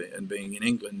Scotland and being in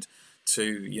England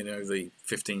to the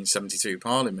 1572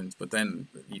 Parliament, but then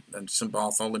and St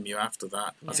Bartholomew after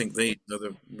that. I think these are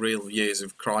the real years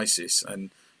of crisis,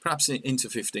 and perhaps into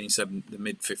the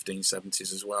mid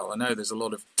 1570s as well. I know there's a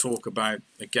lot of talk about,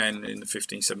 again, in the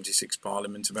 1576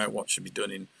 Parliament, about what should be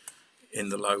done in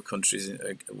the Low Countries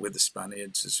with the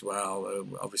Spaniards as well.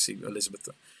 Obviously, Elizabeth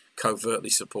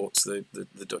covertly supports the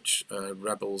Dutch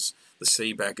rebels, the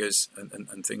Sea Beggars,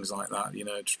 and things like that.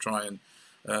 To try and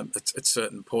at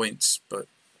certain points, but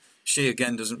she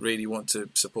again doesn't really want to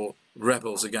support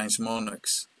rebels against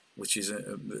monarchs, which is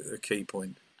a key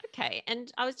point. Okay,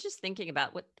 and I was just thinking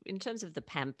about in terms of the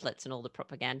pamphlets and all the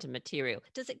propaganda material,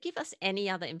 does it give us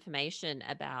any other information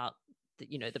about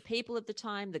the people of the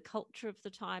time, the culture of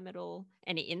the time at all?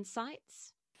 Any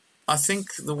insights? I think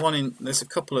there's a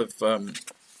couple of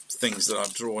things that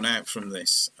I've drawn out from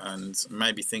this, and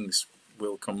maybe things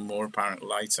will come more apparent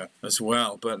later as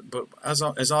well. But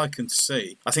as I can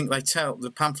see, I think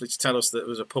the pamphlets tell us that there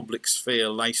was a public sphere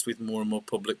laced with more and more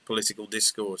public political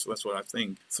discourse. That's what I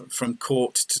think, from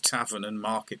court to tavern and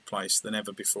marketplace than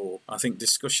ever before. I think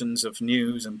discussions of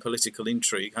news and political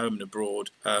intrigue home and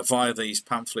abroad via these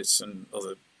pamphlets and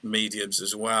other mediums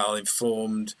as well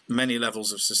informed many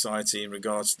levels of society in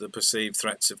regards to the perceived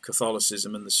threats of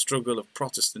Catholicism and the struggle of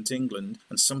Protestant England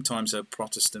and sometimes her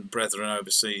Protestant brethren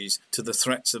overseas to the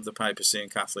threats of the papacy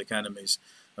and Catholic enemies.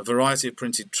 A variety of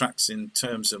printed tracts in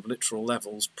terms of literal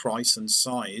levels, price and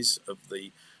size of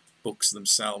the books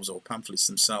themselves or pamphlets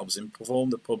themselves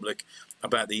inform the public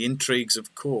about the intrigues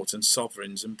of court and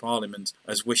sovereigns and parliament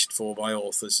as wished for by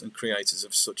authors and creators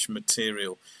of such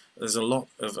material. There's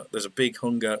a big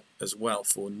hunger as well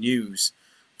for news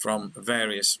from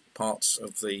various parts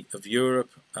of Europe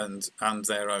and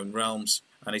their own realms,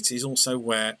 and it is also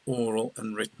where oral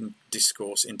and written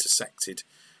discourse intersected.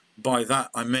 By that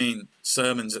I mean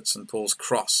sermons at St Paul's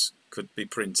Cross could be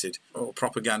printed, or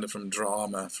propaganda from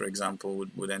drama, for example,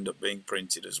 would end up being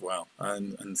printed as well,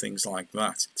 and things like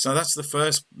that. So that's the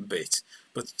first bit.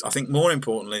 But I think more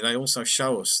importantly, they also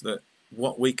show us that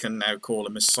what we can now call a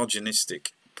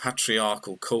misogynistic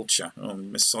patriarchal culture.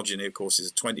 Misogyny, of course,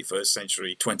 is a 20th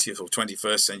or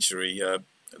 21st century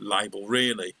label,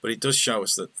 really, but it does show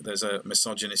us that there's a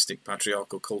misogynistic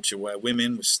patriarchal culture where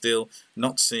women were still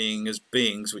not seen as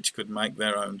beings which could make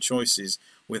their own choices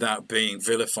without being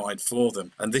vilified for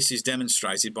them. And this is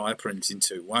demonstrated by a print in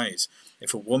two ways.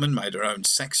 If a woman made her own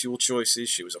sexual choices,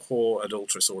 she was a whore,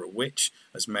 adulteress, or a witch,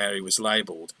 as Mary was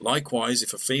labelled. Likewise,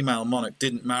 if a female monarch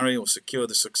didn't marry or secure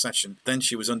the succession, then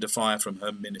she was under fire from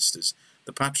her ministers.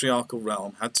 The patriarchal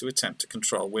realm had to attempt to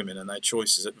control women and their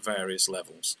choices at various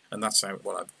levels. And that's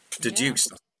what I've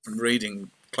deduced from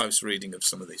close reading of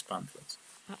some of these pamphlets.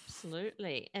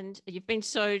 Absolutely. And you've been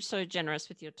so generous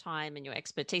with your time and your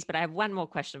expertise. But I have one more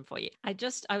question for you.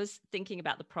 I was thinking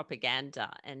about the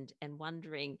propaganda and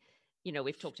wondering,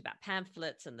 we've talked about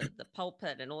pamphlets and the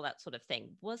pulpit and all that sort of thing.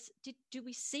 Do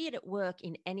we see it at work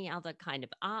in any other kind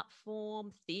of art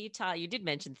form, theatre? You did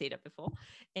mention theatre before.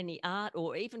 Any art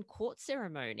or even court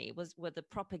ceremony? Were the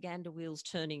propaganda wheels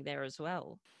turning there as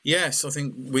well? Yes, I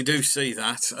think we do see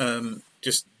that.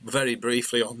 Just very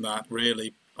briefly on that,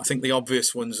 really. I think the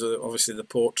obvious ones are obviously the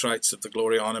portraits of the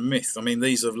Gloriana myth. I mean,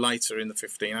 these are later in the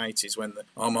 1580s when the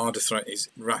Armada threat is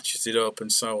ratcheted up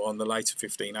and so on, the later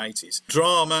 1580s.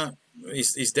 Drama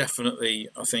is definitely,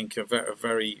 I think, a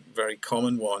very, very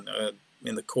common one.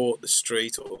 In the court, the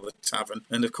street, or the tavern.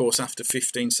 And of course, after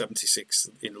 1576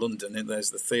 in London,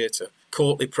 there's the theatre.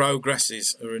 Courtly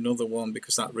progresses are another one,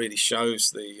 because that really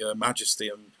shows the majesty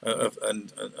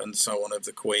and so on of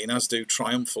the Queen, as do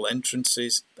triumphal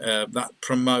entrances. That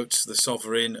promotes the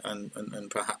sovereign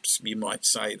and perhaps you might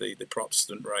say the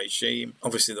Protestant regime.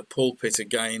 Obviously, the pulpit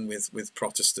again with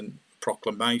Protestant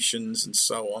proclamations and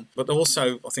so on. But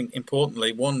also, I think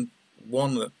importantly, one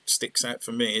that sticks out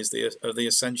for me is the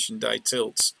Ascension Day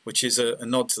tilts, which is a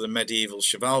nod to the medieval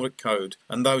chivalric code,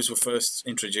 and those were first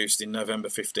introduced in November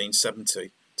 1570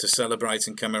 to celebrate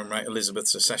and commemorate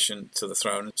Elizabeth's accession to the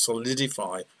throne and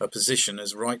solidify her position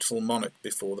as rightful monarch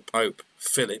before the Pope,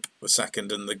 Philip II,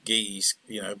 and the Guise,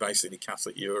 basically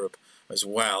Catholic Europe as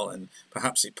well, and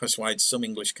perhaps it persuades some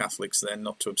English Catholics then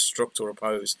not to obstruct or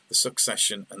oppose the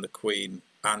succession and the Queen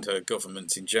and her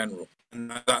government in general.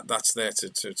 And that's there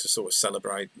to sort of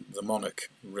celebrate the monarch,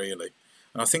 really.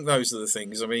 And I think those are the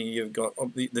things. I mean,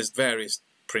 there's various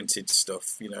printed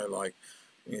stuff, like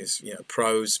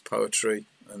prose, poetry,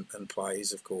 and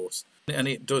plays, of course. And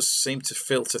it does seem to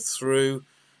filter through.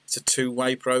 It's a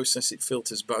two-way process. It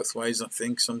filters both ways, I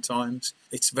think, sometimes.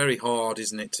 It's very hard,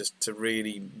 isn't it, to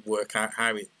really work out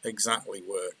how it exactly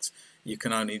works. You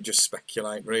can only just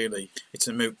speculate, really. It's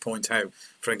a moot point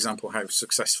for example, how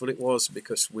successful it was,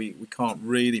 because we can't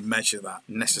really measure that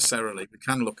necessarily. We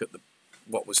can look at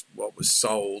what was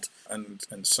sold and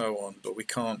so on, but we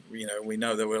can't. We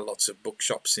know there were lots of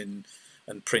bookshops and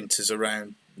printers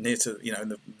around near to in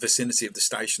the vicinity of the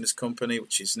Stationers' Company,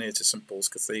 which is near to St Paul's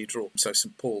Cathedral, so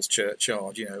St Paul's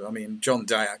Churchyard. John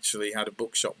Day actually had a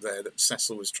bookshop there that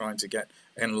Cecil was trying to get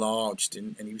enlarged,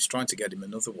 and he was trying to get him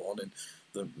another one, and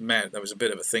the mayor, there was a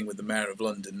bit of a thing with the Mayor of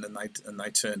London, and they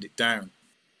turned it down.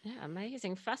 Yeah,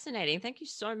 amazing, fascinating. Thank you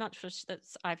so much for that.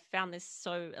 I've found this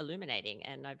so illuminating,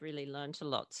 and I've really learned a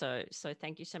lot. So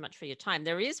thank you so much for your time.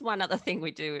 There is one other thing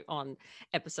we do on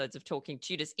episodes of Talking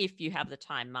Tudors, if you have the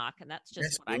time, Mark, and that's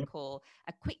just what I call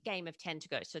a quick game of 10 to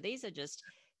go. So these are just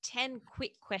 10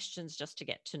 quick questions just to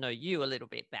get to know you a little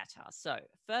bit better. So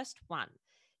first one.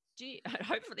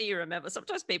 Hopefully you remember.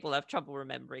 Sometimes people have trouble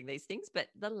remembering these things, but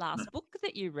the last book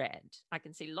that you read, I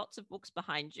can see lots of books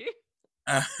behind you.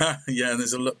 Yeah, and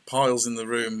there's piles in the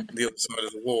room, the other side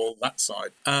of the wall, that side.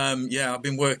 I've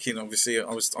been working. Obviously,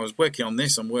 I was working on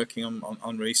this. I'm working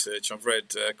on research. I've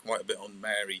read quite a bit on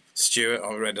Mary Stuart.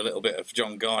 I read a little bit of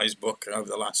John Guy's book over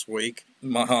the last week.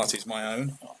 My Heart Is My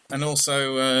Own, and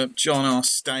also John R.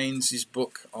 Staines'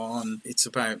 book it's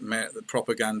about the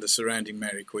propaganda surrounding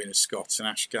Mary Queen of Scots, an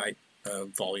Ashgate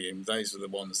volume. Those are the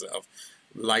ones that I've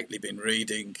lately been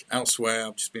reading. Elsewhere,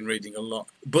 I've just been reading a lot.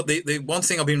 But the one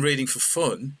thing I've been reading for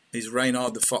fun is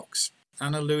Reynard the Fox,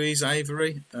 Anna Louise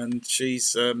Avery, and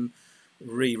she's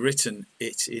rewritten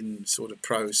it in sort of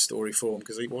prose story form,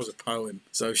 because it was a poem.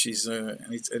 So she's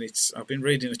I've been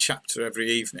reading a chapter every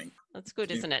evening. That's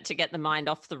good, isn't it, to get the mind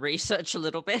off the research a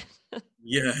little bit?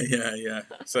 Yeah.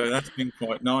 So that's been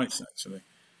quite nice, actually.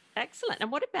 Excellent.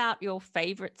 And what about your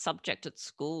favourite subject at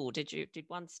school? Did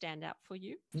one stand out for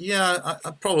you? Yeah,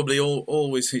 I probably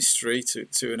always history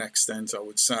to an extent, I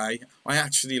would say. I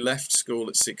actually left school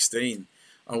at 16.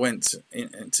 I went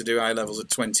in to do A-levels at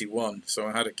 21, so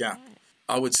I had a gap. Right.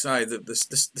 I would say that the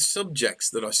subjects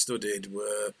that I studied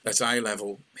were, at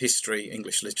A-level, history,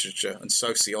 English literature and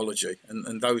sociology,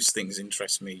 and those things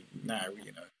interest me now,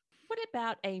 What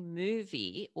about a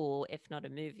movie, or if not a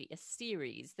movie, a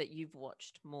series that you've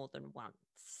watched more than once?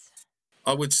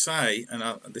 I would say, and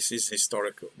this is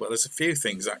historical. Well, there's a few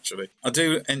things actually. I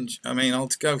do, I mean,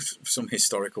 I'll go for some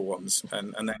historical ones,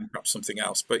 and then perhaps something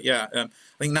else. But yeah, I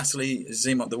think Natalie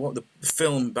Zimon, the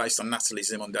film based on Natalie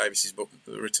Zimon Davis's book,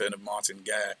 The Return of Martin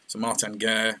Guerre. So Martin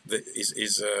Guerre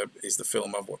is the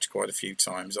film I've watched quite a few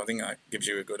times. I think that gives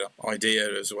you a good idea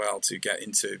as well to get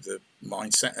into the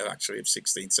mindset of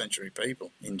 16th century people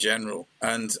in general.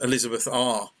 And Elizabeth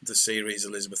R, the series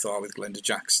Elizabeth R with Glenda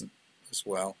Jackson as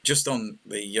well. Just on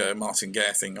the Martin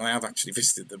Guerre thing, I have actually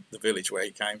visited the village where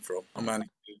he came from. I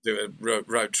managed to do a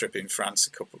road trip in France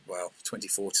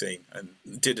 2014, and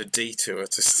did a detour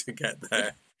to get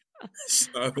there. So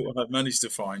I managed to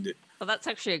find it. Well, that's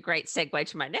actually a great segue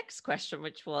to my next question,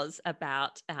 which was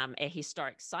about a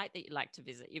historic site that you like to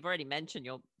visit. You've already mentioned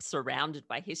you're surrounded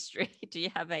by history. Do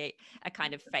you have a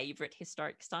kind of favourite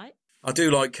historic site? I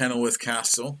do like Kenilworth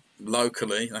Castle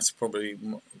locally. That's probably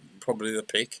the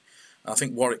pick. I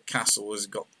think Warwick Castle has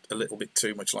got a little bit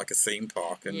too much like a theme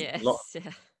park, and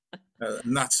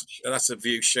and that's a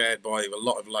view shared by a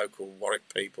lot of local Warwick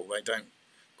people. They don't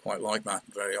quite like that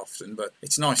very often, but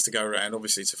it's nice to go around.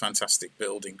 Obviously, it's a fantastic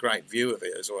building, great view of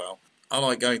it as well. I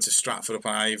like going to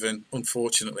Stratford-upon-Avon.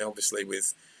 Unfortunately, obviously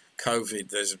with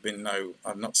COVID,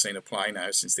 I've not seen a play now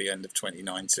since the end of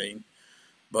 2019.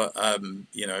 But I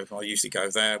used to go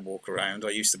there, walk around.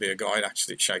 I used to be a guide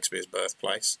actually at Shakespeare's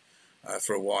birthplace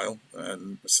for a while,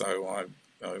 so I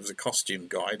was a costume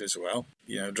guide as well.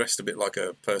 Dressed a bit like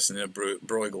a person in a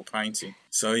Bruegel painting.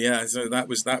 So yeah, so that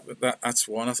was that. That's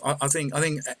one. I think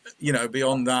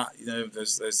beyond that,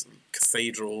 there's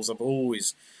cathedrals. I've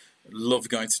always loved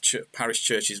going to parish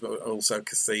churches, but also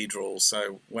cathedrals.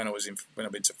 So when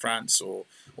I've been to France or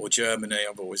Germany,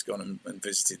 I've always gone and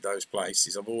visited those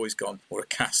places. I've always gone, or a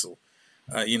castle,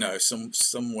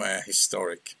 somewhere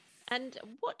historic. And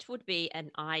what would be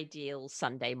an ideal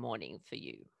Sunday morning for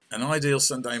you? An ideal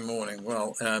Sunday morning?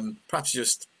 Well, perhaps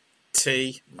just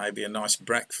tea, maybe a nice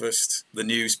breakfast, the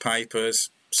newspapers,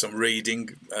 some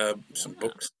reading, some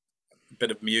books, a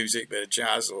bit of music, a bit of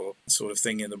jazz or sort of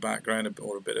thing in the background,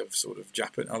 or a bit of sort of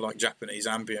I like Japanese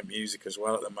ambient music as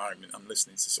well at the moment. I'm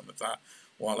listening to some of that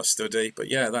while I study. But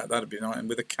yeah, that'd be nice. And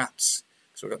with the cats,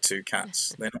 so I've got 2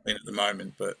 cats. They're not in at the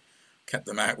moment, but kept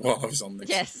them out while I was on this.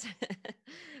 Yes.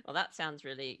 Well, that sounds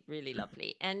really, really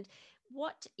lovely. And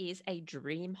what is a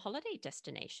dream holiday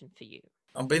destination for you?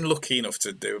 I've been lucky enough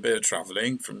to do a bit of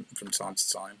travelling from time to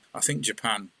time. I think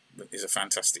Japan is a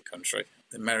fantastic country.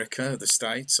 America, the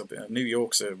States, New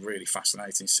York's a really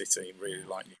fascinating city. Really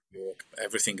like New York.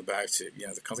 Everything about it,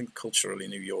 I think culturally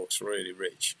New York's really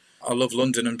rich. I love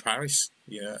London and Paris,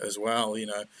 as well,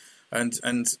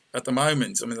 And at the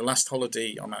moment, I mean, the last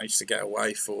holiday I managed to get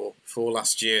away for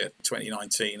last year,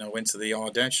 2019, I went to the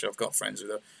Ardèche. I've got friends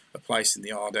with a place in the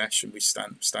Ardèche, and we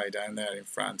stay down there in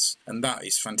France. And that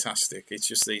is fantastic. It's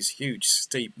just these huge,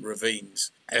 steep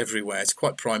ravines everywhere. It's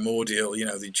quite primordial.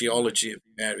 The geology of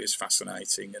the area is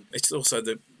fascinating. And it's also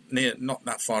not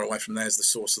that far away from there is the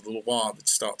source of the Loire that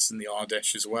starts in the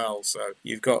Ardèche as well. So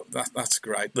you've got that. That's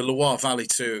great. The Loire Valley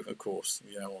too, of course,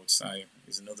 I would say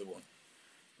is another one.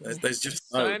 There's just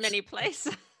so many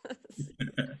places.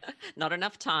 Not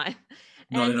enough time.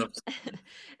 Not enough.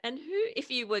 And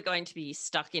if you were going to be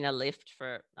stuck in a lift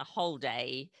for a whole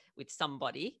day with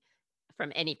somebody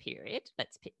from any period,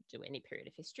 let's do any period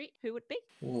of history, who would be?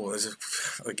 Oh, there's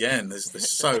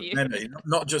so many.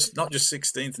 Not just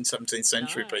 16th and 17th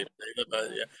century people either,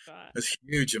 but there's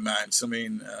huge amounts. I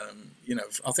mean, I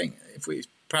think if it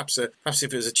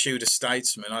was a Tudor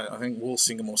statesman, I think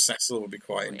Walsingham or Cecil would be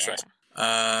quite interesting.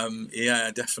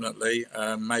 Yeah, definitely.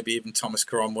 Maybe even Thomas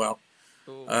Cromwell.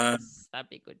 Ooh, that'd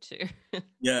be good too.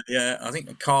 yeah. I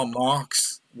think Karl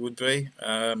Marx would be.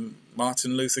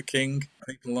 Martin Luther King,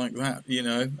 people like that.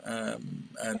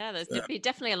 There'd be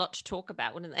definitely a lot to talk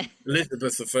about, wouldn't there?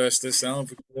 Elizabeth I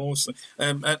herself, of course,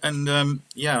 I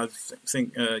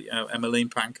think Emmeline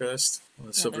Pankhurst,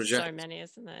 the suffragette. There's so many,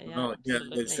 isn't there? Yeah,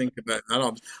 think about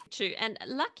that. True. And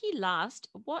lucky last,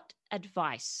 what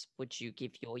advice would you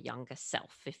give your younger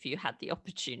self if you had the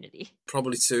opportunity?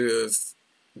 Probably to have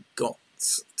got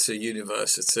to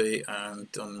university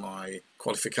and done my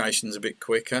qualifications a bit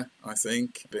quicker. I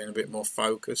think being a bit more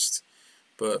focused,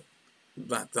 but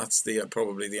that's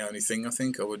probably the only thing I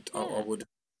think I would have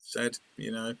said.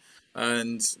 And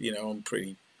I'm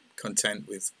pretty content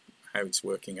with how it's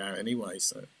working out anyway.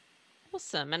 So.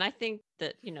 Awesome. And I think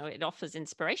that, it offers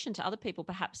inspiration to other people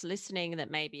perhaps listening that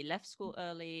maybe left school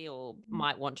early or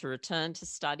might want to return to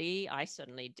study. I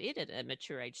certainly did at a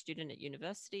mature age student at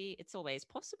university. It's always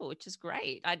possible, which is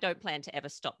great. I don't plan to ever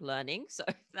stop learning. So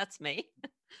that's me.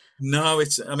 No,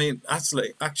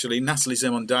 actually, Natalie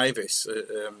Zemon Davis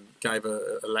gave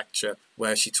a lecture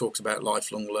where she talks about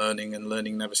lifelong learning, and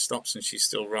learning never stops, and she's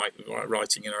still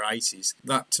writing in her 80s.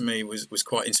 That to me was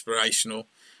quite inspirational.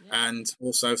 Yeah. And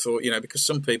also thought, because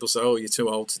some people say, oh, you're too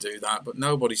old to do that, but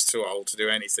nobody's too old to do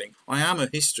anything. I am a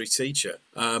history teacher,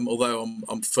 although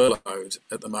I'm furloughed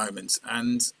at the moment.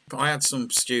 And I had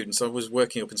some students, I was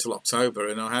working up until October,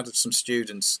 and I had some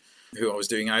students who I was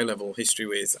doing A-level history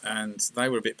with, and they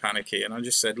were a bit panicky. And I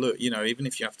just said, look, even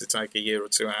if you have to take a year or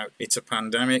two out, it's a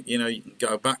pandemic, you can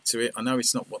go back to it. I know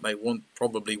it's not what they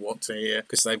probably want to hear,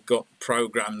 because they've got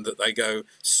programmed that they go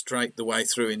straight the way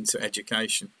through into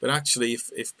education. But actually,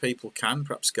 if people can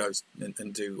perhaps go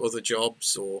and do other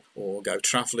jobs or go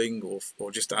travelling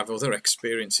or just have other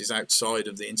experiences outside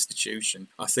of the institution,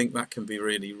 I think that can be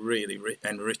really, really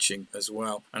enriching as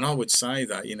well. And I would say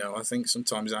that, I think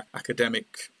sometimes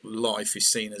academic life is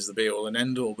seen as the be-all and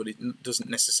end-all, but it doesn't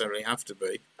necessarily have to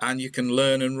be. And you can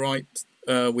learn and write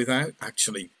without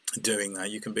actually doing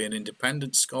that. You can be an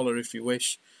independent scholar if you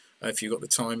wish, if you've got the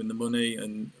time and the money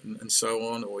and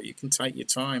so on, or you can take your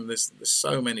time. There's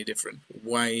so many different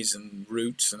ways and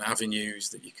routes and avenues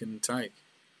that you can take.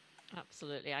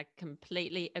 Absolutely. I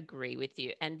completely agree with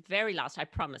you. And very last, I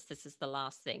promise this is the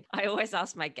last thing. I always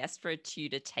ask my guests for a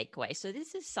tutor takeaway. So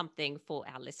this is something for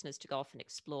our listeners to go off and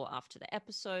explore after the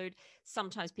episode.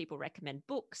 Sometimes people recommend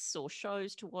books or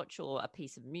shows to watch or a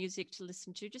piece of music to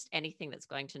listen to, just anything that's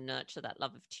going to nurture that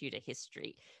love of Tudor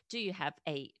history. Do you have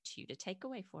a tutor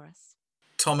takeaway for us?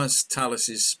 Thomas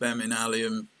Tallis's Spem in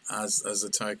Alium as a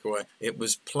takeaway. It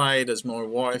was played as my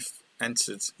wife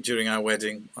entered during our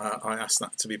wedding. I asked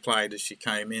that to be played as she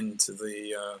came into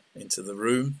the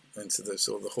room, into the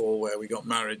sort of the hall where we got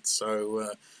married.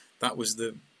 So that was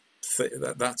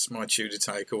that's my Tudor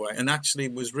takeaway, and actually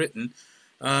was written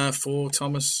for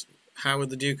Thomas Howard,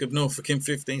 the Duke of Norfolk, in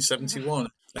 1571,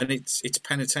 and it's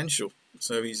penitential,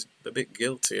 so he's a bit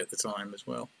guilty at the time as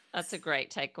well. That's a great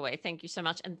takeaway. Thank you so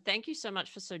much. And thank you so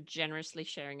much for so generously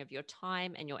sharing of your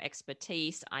time and your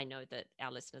expertise. I know that our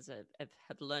listeners have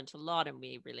learned a lot, and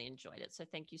we really enjoyed it. So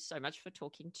thank you so much for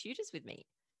talking Tudors with me.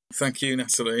 Thank you,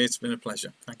 Natalie. It's been a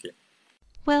pleasure. Thank you.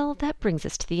 Well, that brings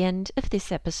us to the end of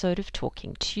this episode of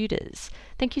Talking Tudors.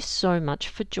 Thank you so much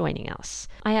for joining us.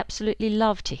 I absolutely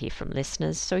love to hear from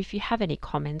listeners, so if you have any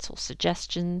comments or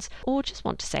suggestions, or just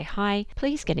want to say hi,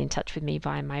 please get in touch with me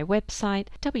via my website,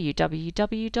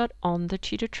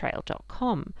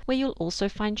 www.onthetudortrail.com, where you'll also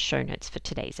find show notes for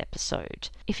today's episode.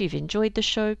 If you've enjoyed the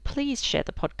show, please share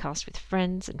the podcast with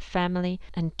friends and family,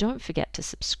 and don't forget to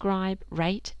subscribe,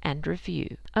 rate, and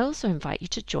review. I also invite you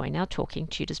to join our Talking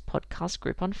Tudors podcast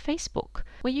group on Facebook,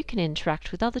 where you can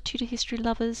interact with other Tudor history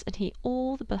lovers and hear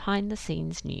all the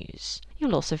behind-the-scenes news.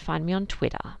 You'll also find me on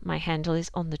Twitter. My handle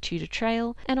is On The Tudor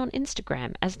Trail, and on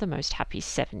Instagram as The Most Happy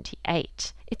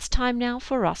 78. It's time now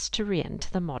for us to re-enter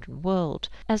the modern world.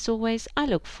 As always, I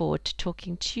look forward to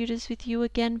talking Tudors with you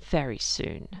again very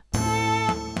soon.